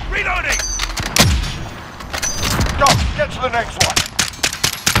 Reloading. Go, get to the next one.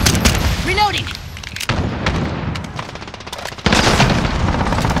 Reloading.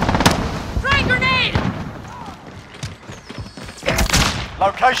 Throwing grenade!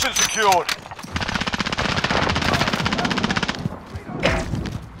 Location secured.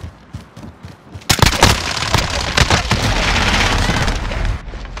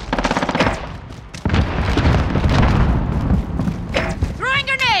 Throwing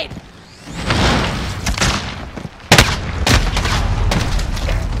grenade!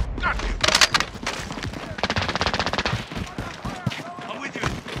 Got you. I'm with you.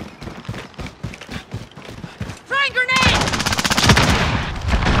 Throwing grenade!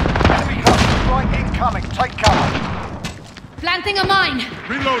 Enemy cluster strike incoming, take cover. Planting a mine!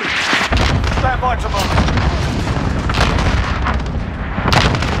 Reloading. Stand by to move.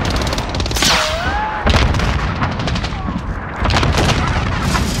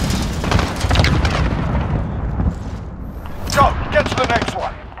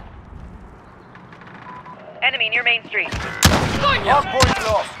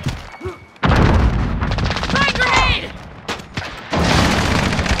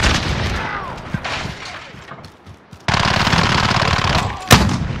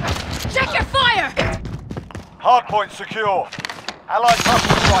 Hardpoint secure. Allied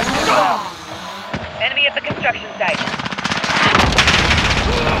cluster strike inbound. Enemy at the construction site.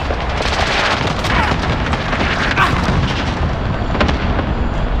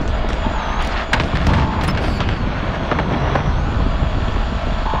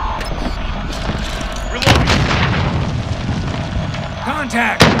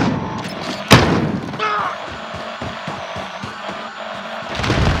 Contact!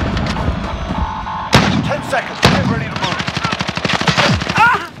 10 seconds. Get ready to move.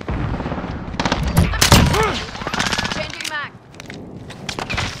 Changing mag.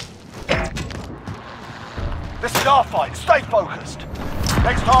 This is our fight. Stay focused.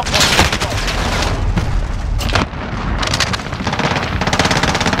 Next hardpoint.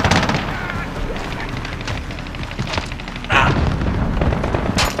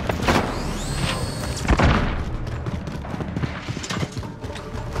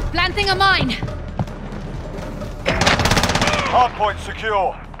 Planting a mine. Hardpoint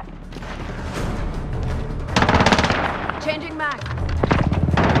secure. Changing mag.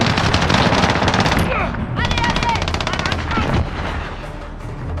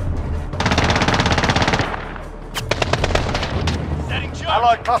 Setting charge!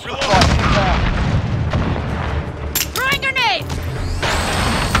 Allied cluster strike inbound. Throwing grenade.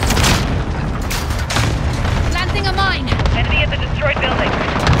 Planting a mine. Enemy at the destroyed building.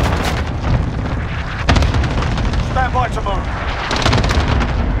 Stand by to move.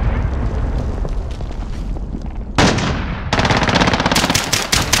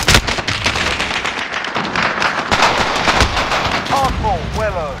 Hardball,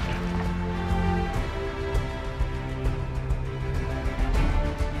 well earned.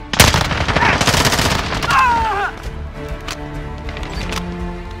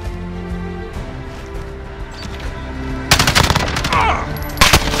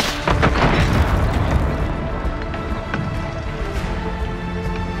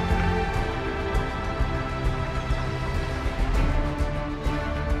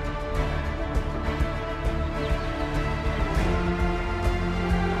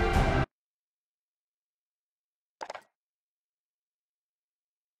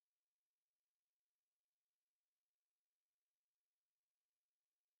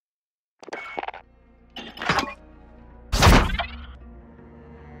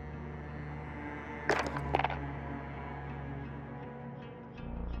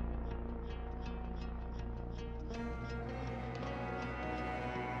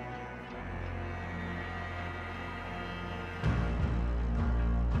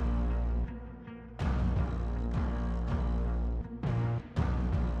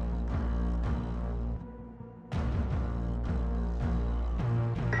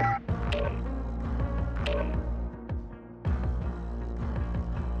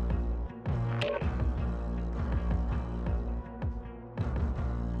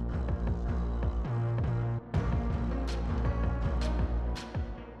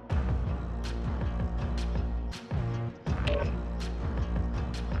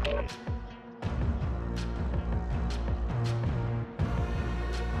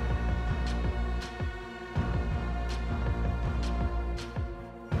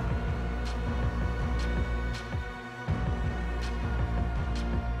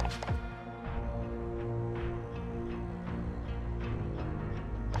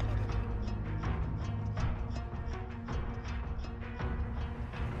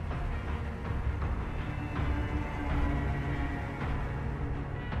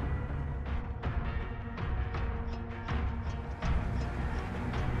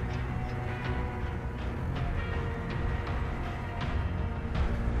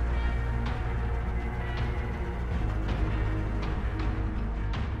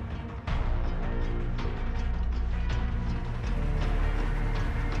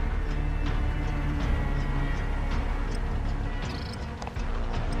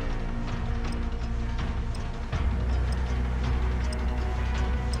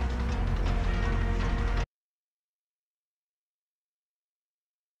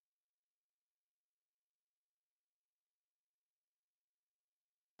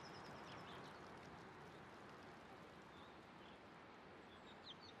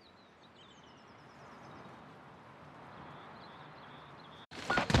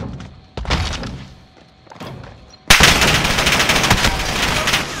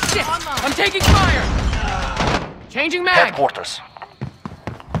 I'm taking fire! Changing mag! Headquarters.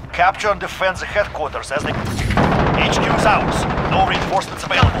 Capture and defend the headquarters as they... HQ is ours. No reinforcements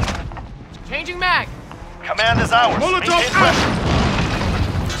available. Changing mag! Command is ours. Molotov Maintain out! pressure.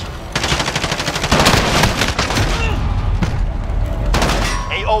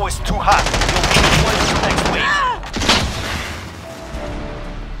 AO is too hot. You'll be deployed to the next wave.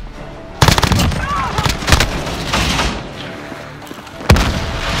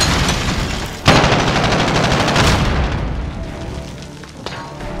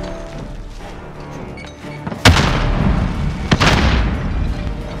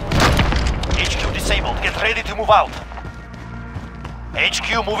 Get ready to move out.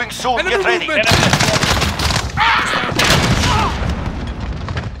 HQ moving soon. Enemy Get ready. movement.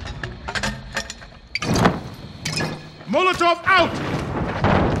 Molotov out!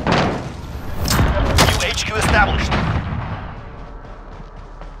 New HQ established.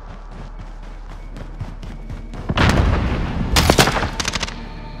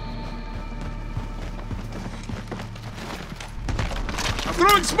 I'm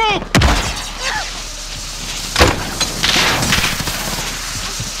throwing smoke!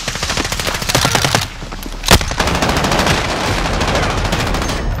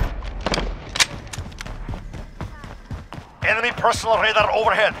 Enemy personal radar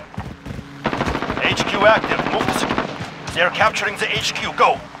overhead. HQ active. Move. They're capturing the HQ.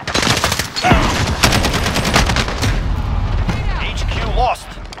 Go. HQ lost.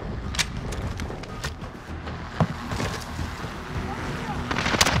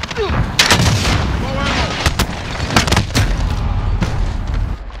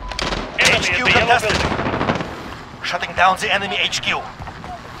 Enemy HQ at the yellow contested. building. Shutting down the enemy HQ.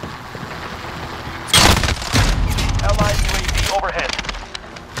 Allied UAV overhead.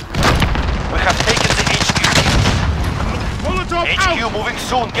 We have taken the HQ. Molotov HQ out! moving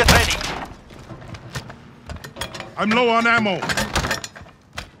soon. Get ready. I'm low on ammo.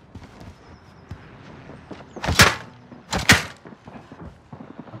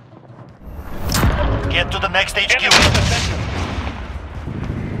 Get to the next Enemy HQ. at the center.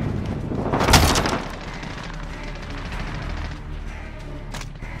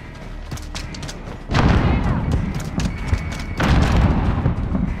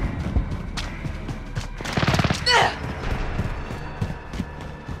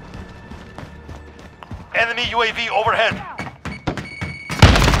 Enemy UAV overhead.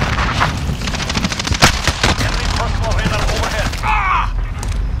 Enemy personal radar overhead.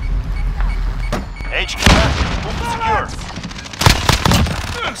 HQ active. Move to secure.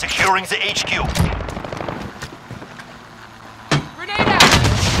 Securing the HQ. Grenade out!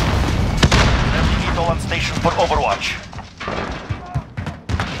 Enemy vehicle on station for overwatch.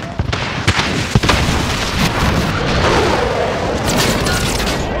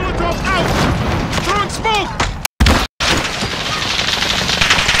 Molotov out! Throwing smoke!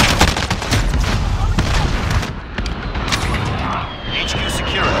 HQ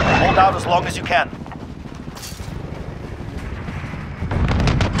secured. Hold out as long as you can.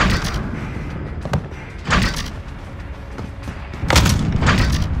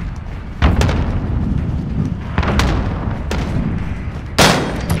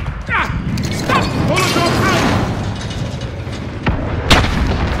 Molotov out!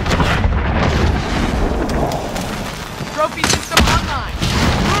 Trophy system online.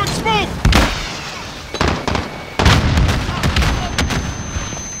 Throwing smoke!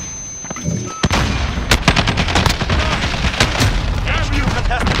 HQ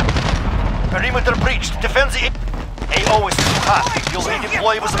contested. Perimeter breached. Defend the AO is too hot. You'll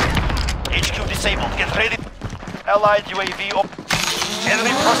redeploy with HQ disabled. Get ready. Allied UAV up.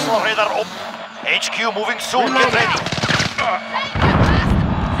 Enemy personal radar up. HQ moving soon. Get ready.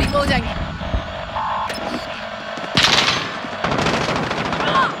 Reloading.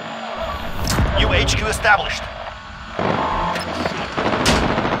 New HQ established.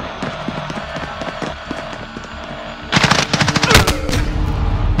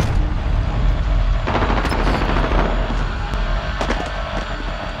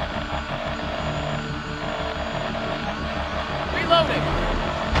 Reloading.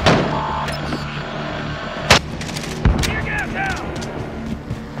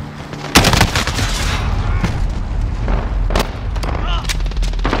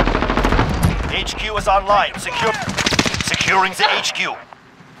 HQ is online. Securing the HQ.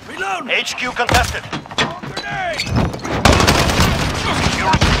 Reload! HQ contested. Grenade!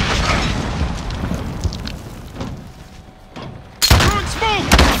 Securing. Throwing smoke!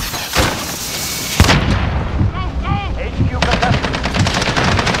 HQ contested.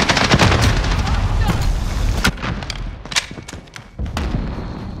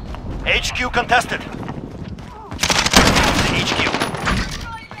 HQ contested. The HQ.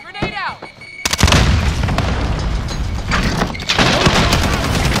 Grenade out!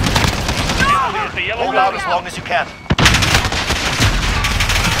 Enemy at the yellow Hold out building. as long as you can.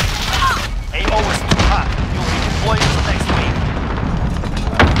 AO is too hot. You'll be deployed to the next wave.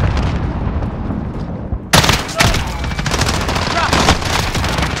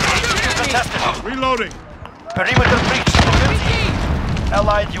 HQ contested. Reloading. Perimeter breached.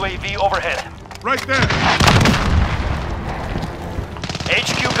 Allied UAV overhead. Right there.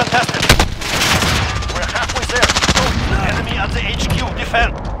 HQ contested. We're halfway there. Enemy at the HQ.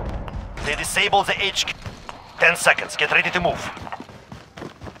 Defend. They disable the HQ. 10 seconds. Get ready to move.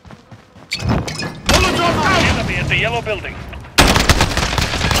 Molotov out! Enemy at the yellow building.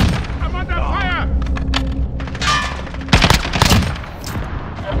 I'm under fire!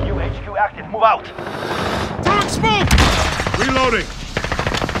 New HQ active. Move out. Throwing smoke! Reloading.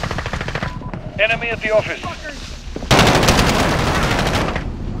 Enemy at the office.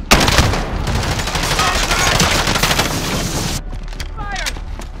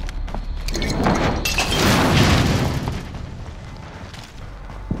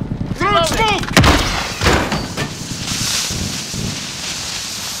 Throwing smoke!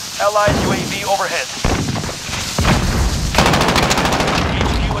 Allied UAV overhead.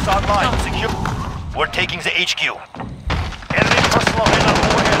 HQ is online. Secure. We're taking the HQ. Enemy personal radar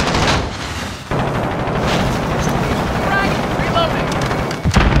overhead. Frag! Reloading!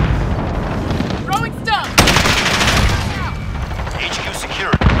 Throwing stun! HQ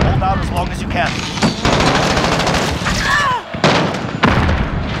secured. Hold out as long as you can.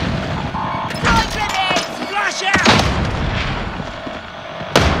 Throwing grenades! Flash out!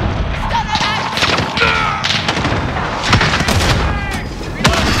 Stun grenade!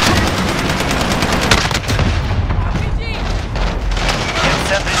 RPG!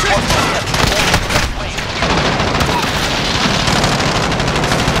 Send reinforcements in. Wait.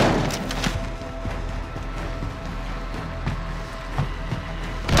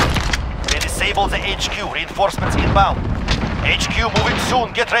 They disable the HQ. Reinforcements inbound. HQ moving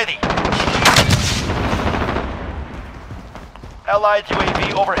soon. Get ready. Allied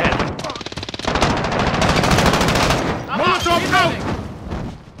UAV overhead. Molotov out!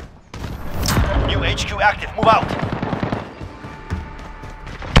 New HQ active. Move out.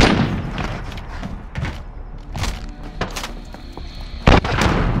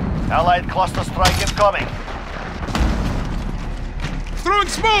 Allied cluster strike incoming. Throwing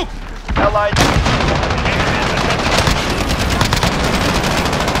smoke! Allied.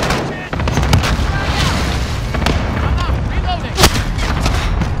 Reloading!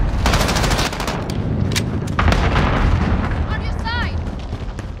 On your side!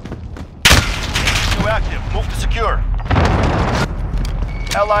 HQ active. Move to secure.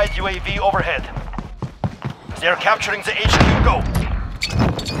 Allied UAV overhead. They're capturing the HQ. Go.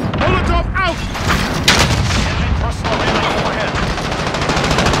 Molotov out! Enemy personal radar overhead.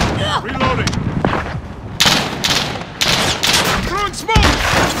 Reloading. Throwing smoke!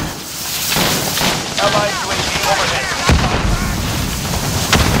 Allied UAV overhead.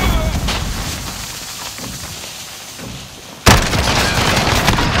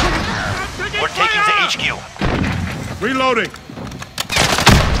 We're taking the HQ. Reloading.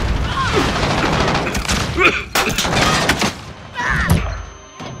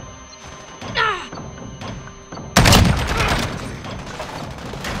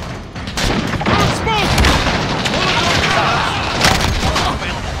 Throwing smoke!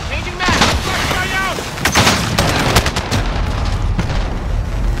 Changing mag! Fly out!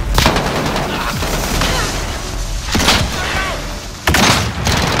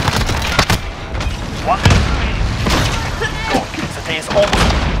 One minute remaining. Go. The day is almost.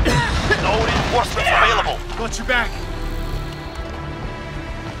 No reinforcements available. Got you back.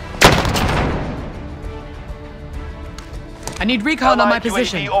 I need recon on my Allied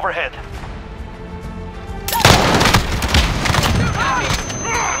position. UAV overhead.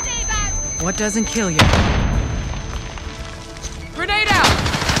 What doesn't kill you? Grenade out!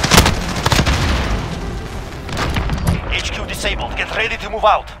 HQ disabled. Get ready to move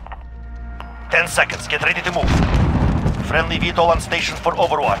out. 10 seconds. Get ready to move. Friendly VTOL on station for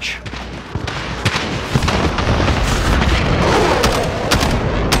overwatch.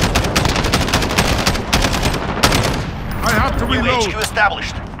 I have to New reload. HQ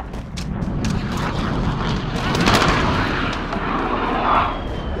established.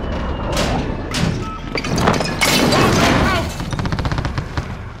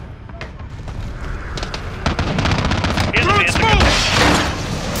 Enemy at the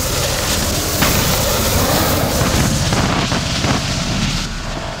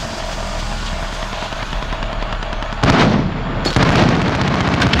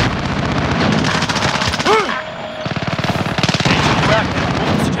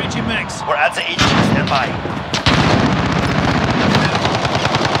Changing mags. We're at the HQ. Stand by.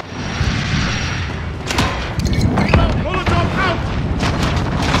 Molotov out!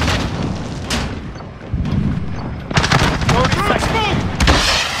 30 seconds.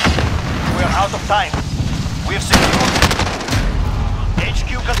 We are out of time. We have secured HQ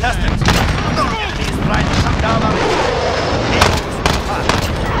contestants. Enemy is trying to shut down our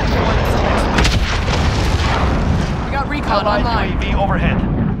We got recon Allied online. UAV overhead.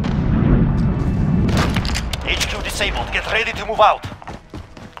 disabled. Get ready to move out.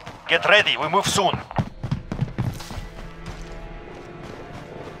 Get ready, we move soon.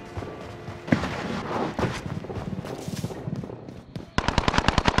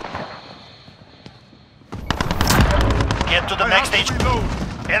 Get to the next stage.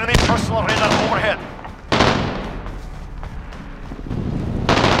 Enemy personal radar overhead.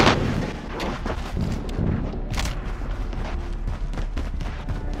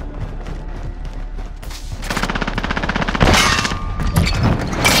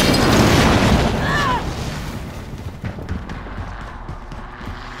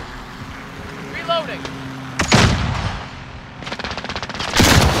 Reloading.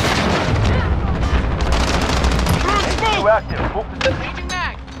 HQ active. Move to the... Changing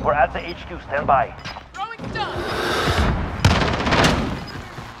mag. We're at the HQ. Stand by. Throwing stun.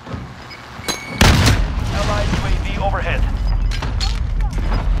 Allied UAV overhead.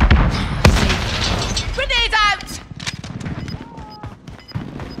 Grenade out!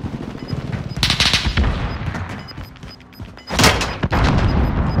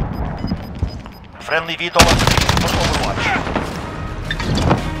 Friendly VTOL on screen for Overwatch.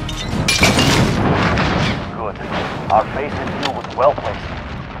 Good. Our base in view was well placed.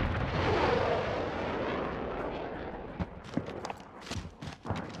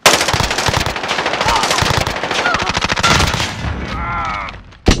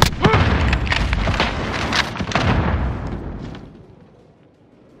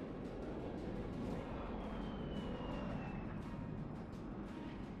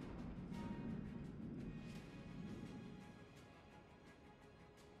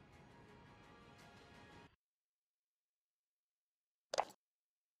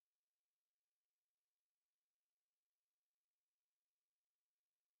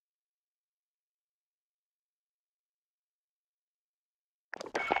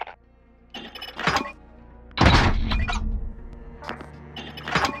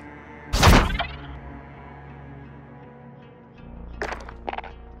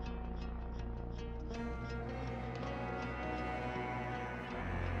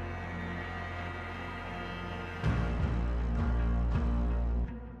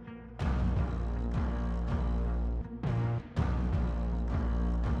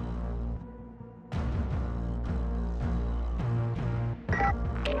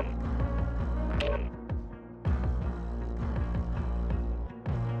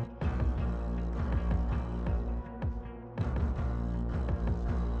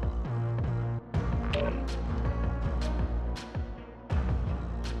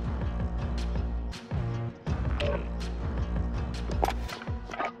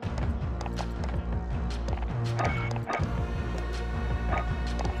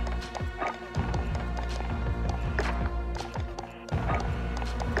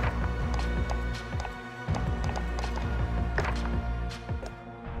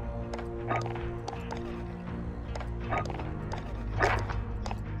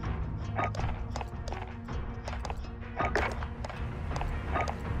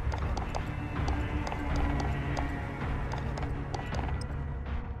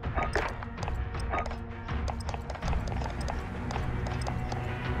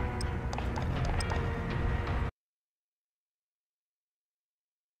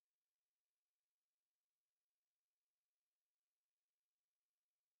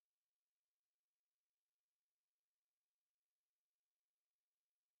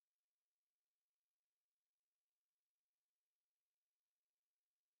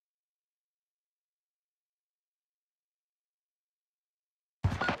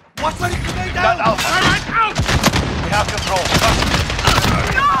 Watch ready, grenade Got down! Alpha. Out! We have control.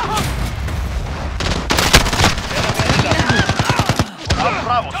 On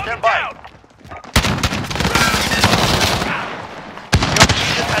Bravo, stand by.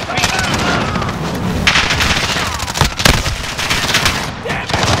 Your position at B.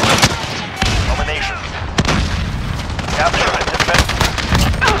 Domination. Capture and defend.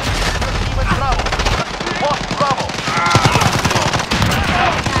 Team at Bravo. Lost Bravo.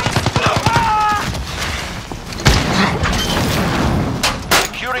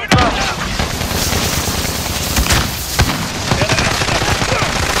 Securing Bravo.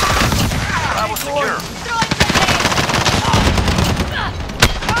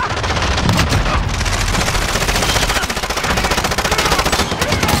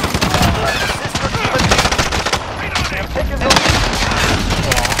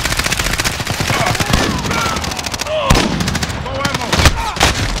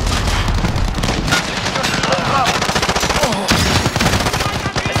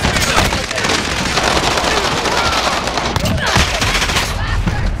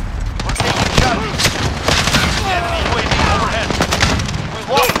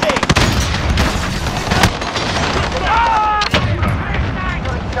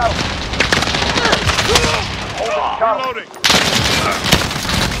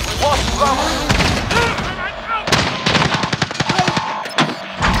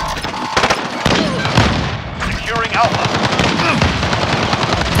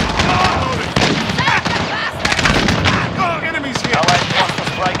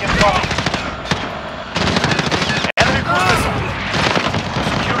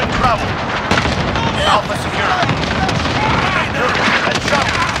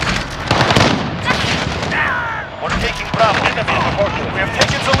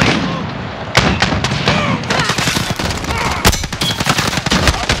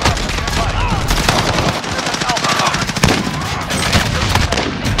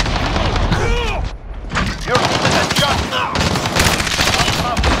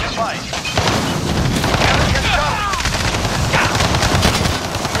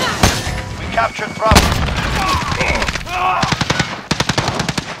 Bravo.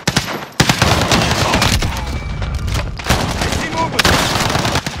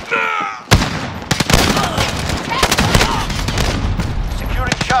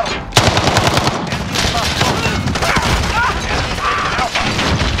 Securing Charlie.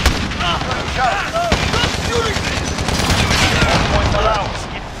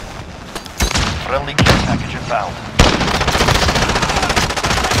 Friendly care package inbound.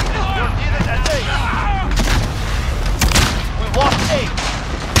 You're needed at A. We lost A.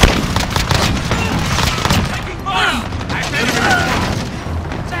 Taking fire!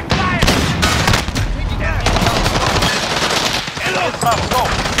 Bravo, go.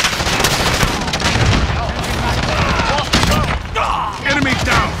 Enemy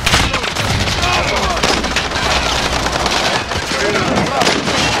down!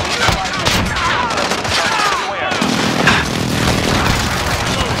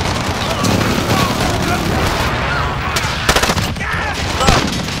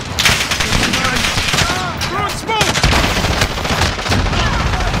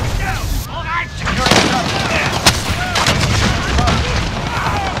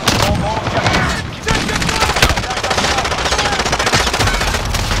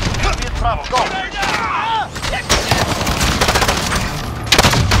 Bravo, go!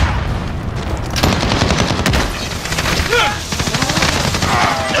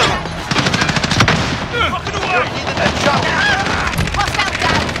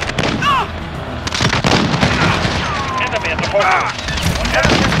 Enemy at the fortress.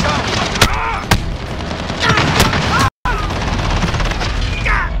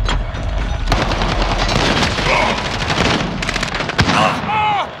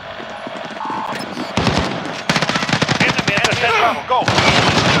 Enemy at the center. Bravo, go!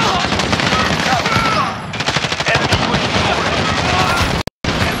 Enemy UAV overhead.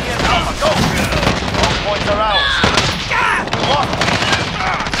 Enemy at Alpha, go! All points are ours. We lost.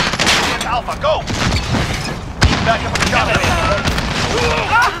 Enemy at Alpha, go! Keep back up on Charlie.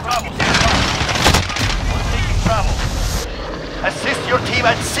 Bravo. We're taking Bravo. Assist your team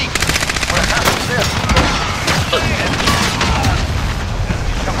at C. We're half there.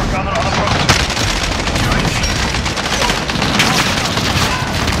 Cover gunner on approach.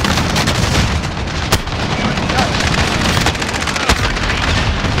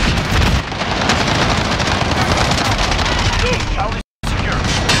 Charlie secure.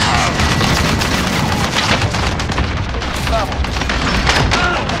 Bravo.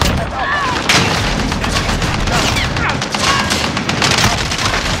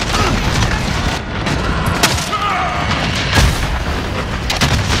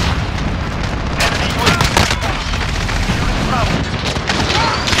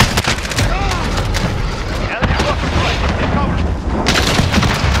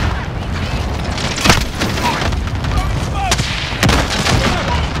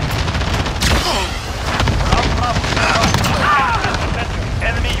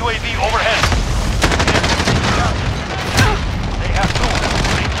 Enemy UAV overhead. They have two.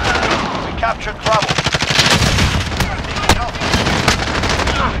 We captured Bravo.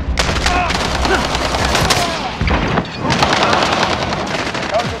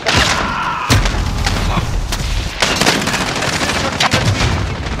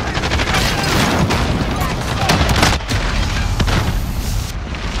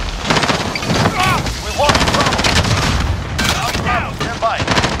 We lost Bravo. Stand by.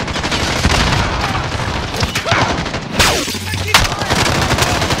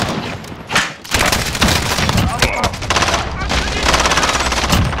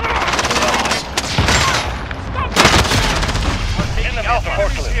 Enemy at the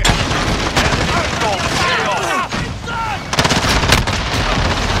fortress.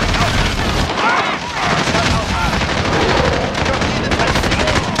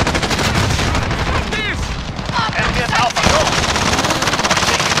 Enemy at Alpha, go!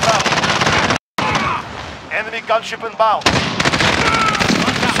 Taking Bravo. Enemy gunship inbound.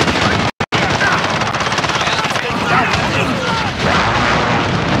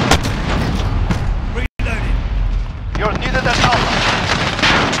 You're needed at Alpha.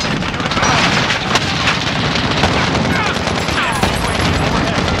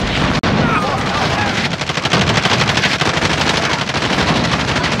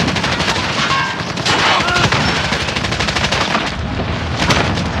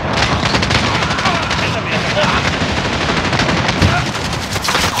 Enemy at the fortress.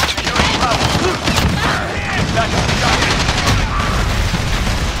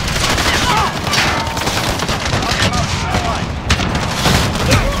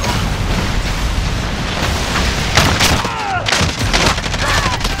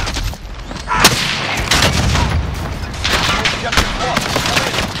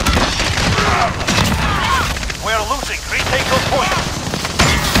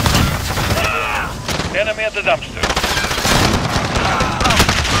 Enemy at the dumpster.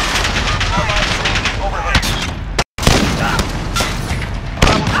 Overhead.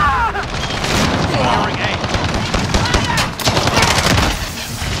 Securing A.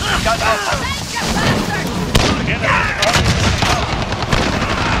 Got Alpha.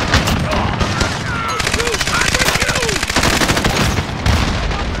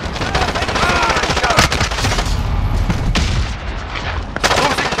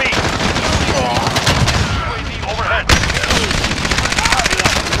 Losing B. UAV overhead.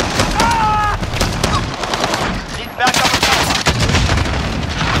 Need backup at Alpha.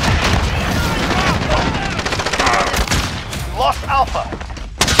 We lost Alpha.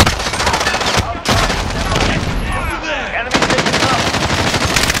 Enemy taking Alpha.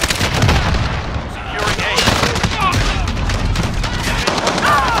 Securing A.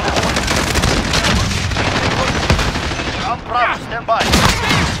 Ground Bravo, stand by.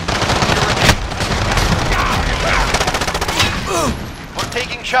 We're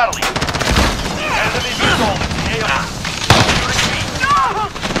taking Charlie. Enemy visual.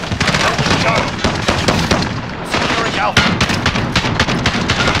 Securing Alpha.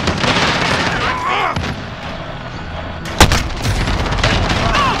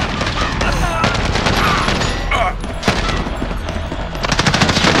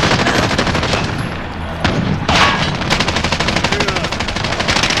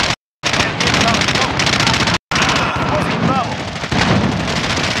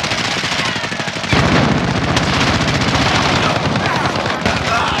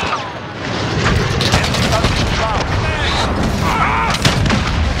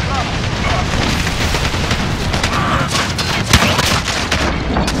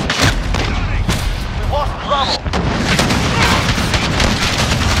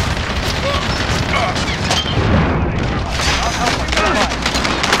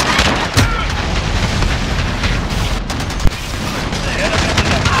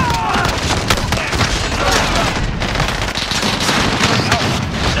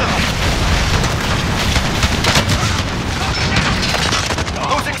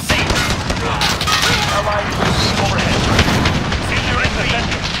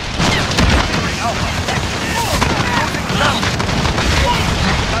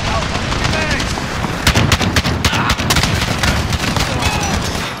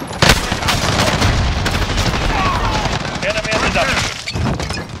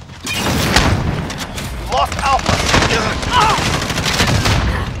 Lost Alpha.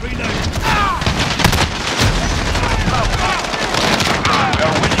 We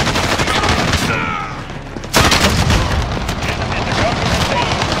are winning.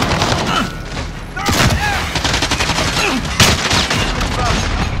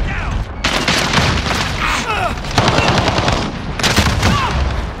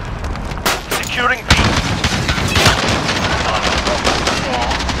 Securing B.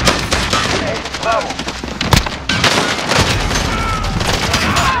 Bravo.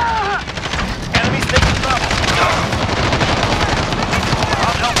 Enemies taking Bravo.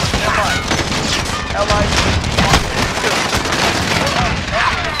 On Alpha, stand by. Allies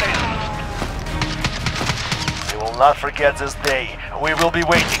We will not forget this day. We will be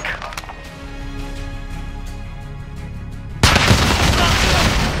waiting.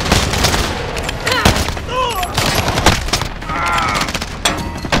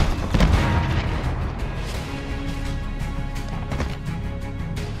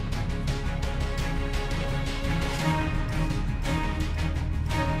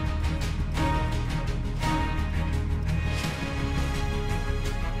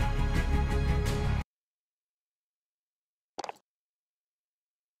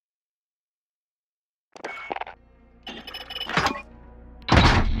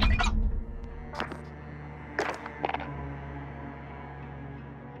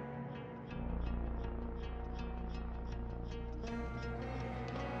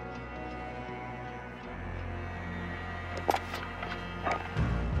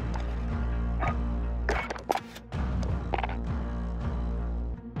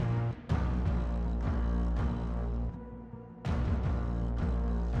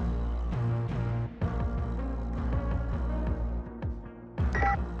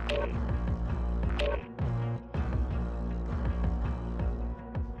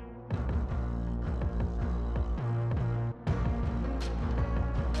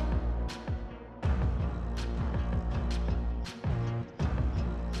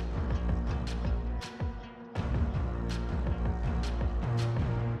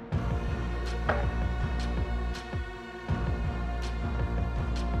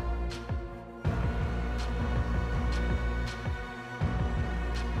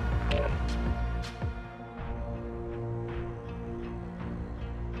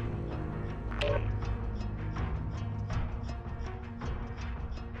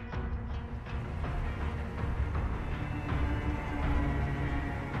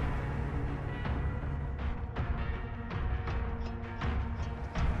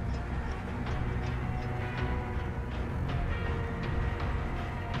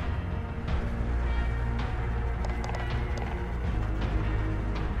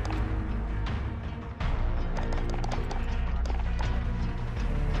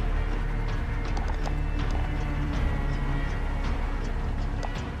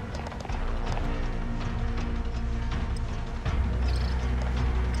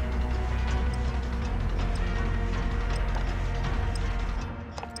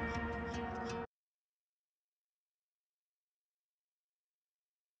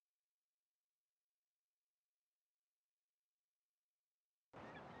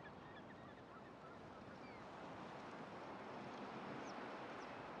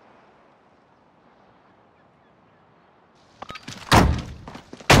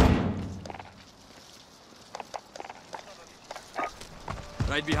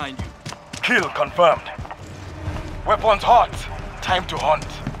 Right behind you. Kill confirmed. Weapons hot. Time to hunt.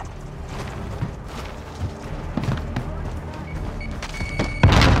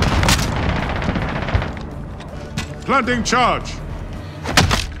 Planting charge.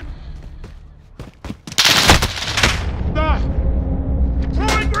 Ah!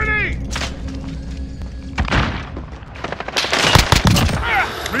 Throwing grenade!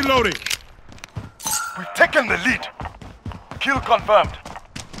 Reloading. We've taken the lead. Kill confirmed.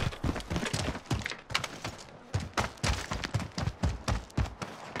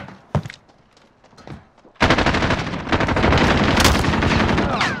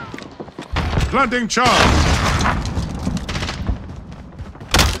 Planting charge.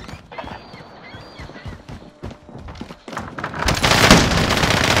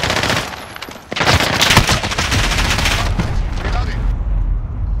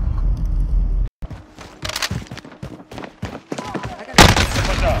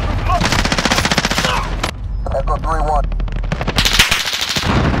 Echo 3-1.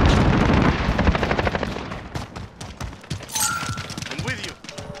 I'm with you.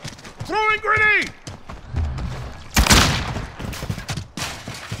 Throwing grenade!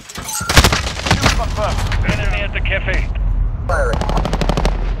 Kill confirmed. Enemy at the cafe. Firing.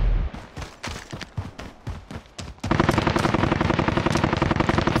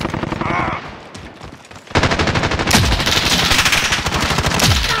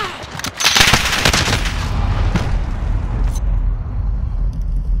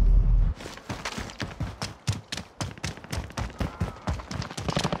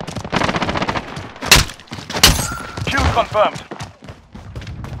 Kill confirmed.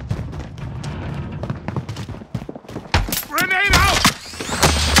 Grenade out!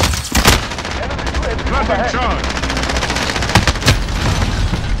 Planting charge.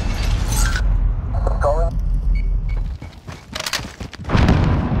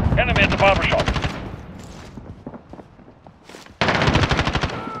 Enemy at the barber shop.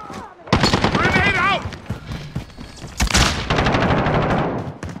 Grenade out!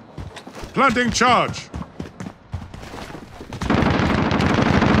 Planting charge.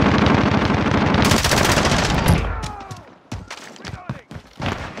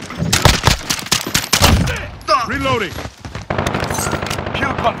 Reloading.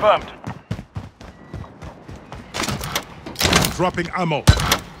 Kill confirmed. Dropping ammo.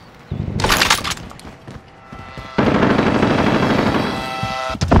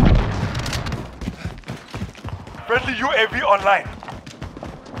 Friendly UAV online.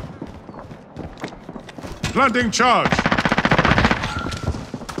 Planting charge.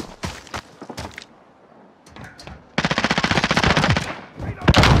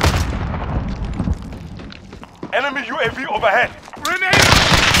 Enemy UAV overhead. Grenade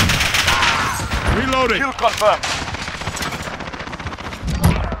out! Reloading. Kill confirmed.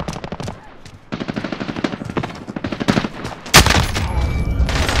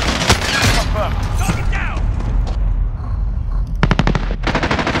 Kill confirmed. Target down!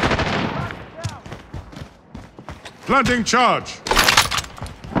 Planting charge.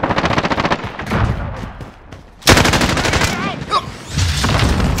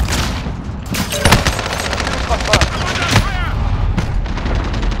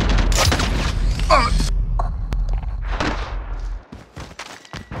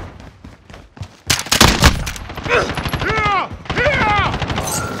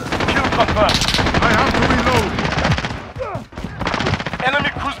 I have to reload. Enemy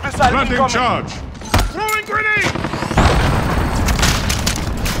cruise missile Planting incoming. charge. Throwing grenade.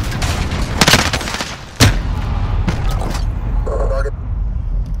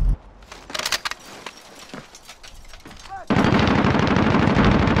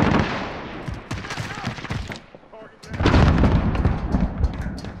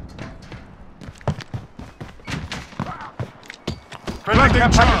 Friendly care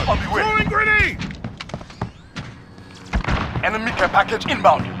Planting package on charge. the way. Throwing grenade. Enemy care package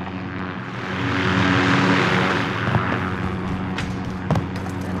inbound.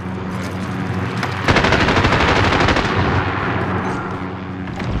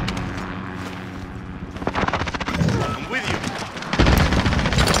 I'm with you.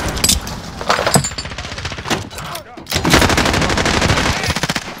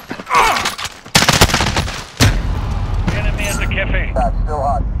 Enemy at the cafe. Still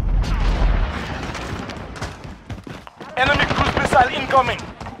hot. Enemy cruise missile incoming.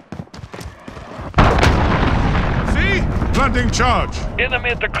 See? Planting charge. Enemy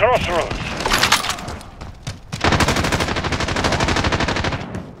at the crossroads.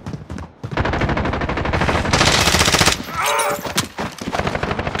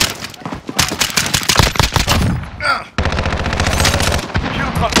 Kill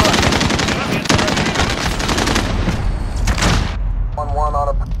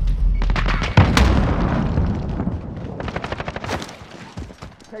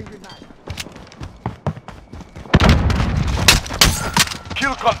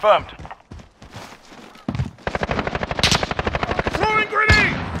Kill confirmed. Throwing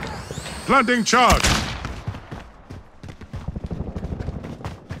grenade! Planting charge.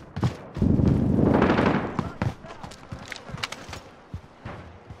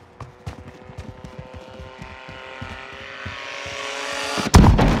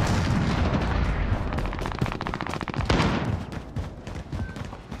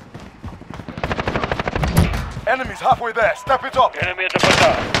 Enemies halfway there. Step it up. Enemy at the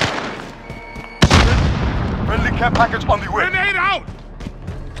bazaar. Friendly care package on the way. Grenade out!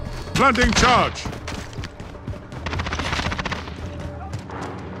 Planting charge.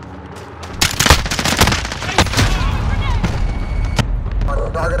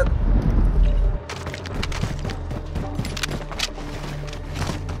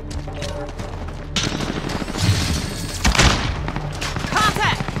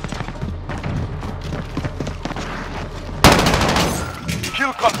 Contact!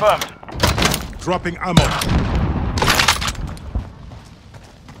 Kill confirmed. Dropping ammo.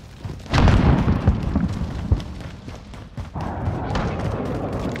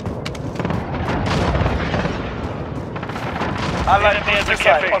 Allied Enemy at the cruiser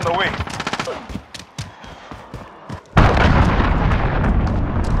side cafe. on the way.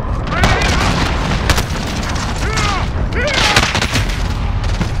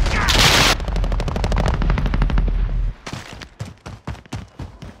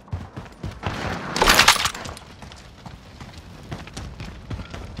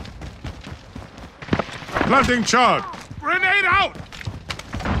 Planting charge. Grenade out!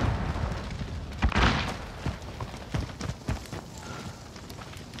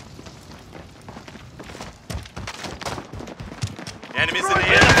 Enemies in the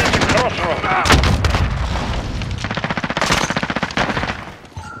Enemy air. at the crossroads.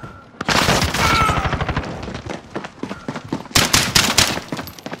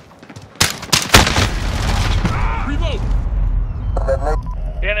 Reload!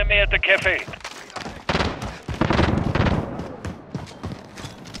 Enemy at the cafe.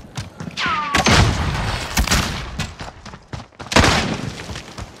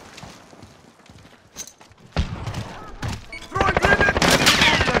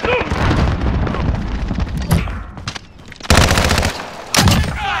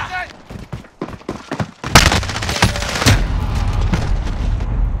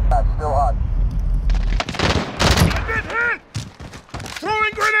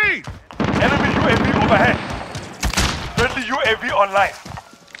 Throwing grenade! Enemy UAV overhead. Friendly UAV online.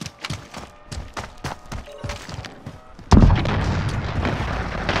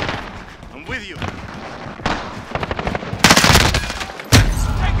 I'm with you.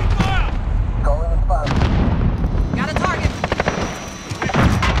 Got a target!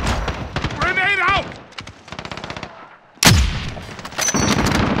 Grenade out!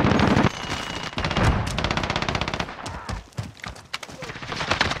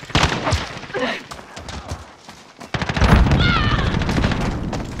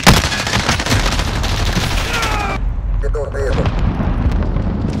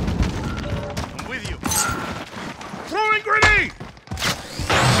 I'm with you. Throwing grenade!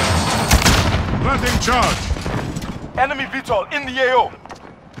 Planting charge. Enemy VTOL in the AO.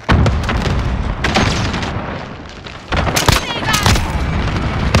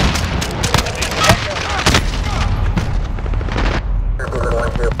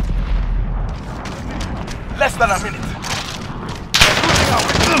 Less than a minute.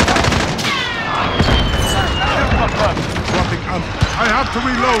 Kill confirmed. Dropping ammo. I have to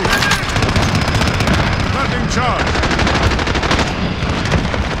reload. Planting charge.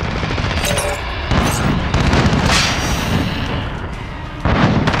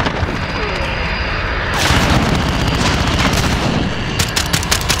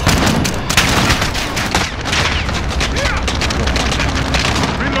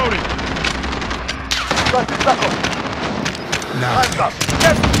 Reloading. Now. Time's up.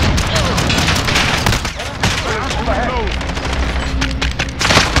 Yes. Reload.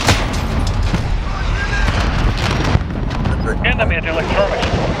 Enemy at electronics.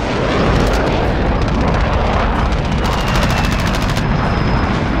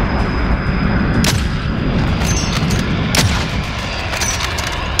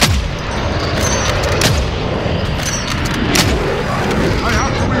 I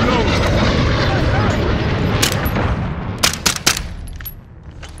have to reload.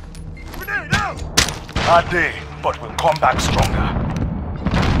 Hard day, but we'll come back stronger.